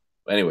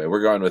 Anyway,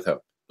 we're going with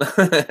hope.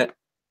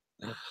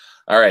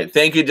 All right,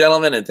 thank you,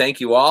 gentlemen, and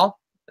thank you all,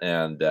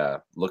 and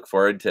look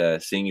forward to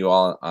seeing you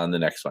all on the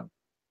next one.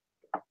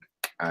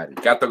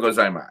 Arigato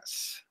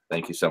gozaimasu.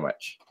 Thank you so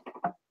much.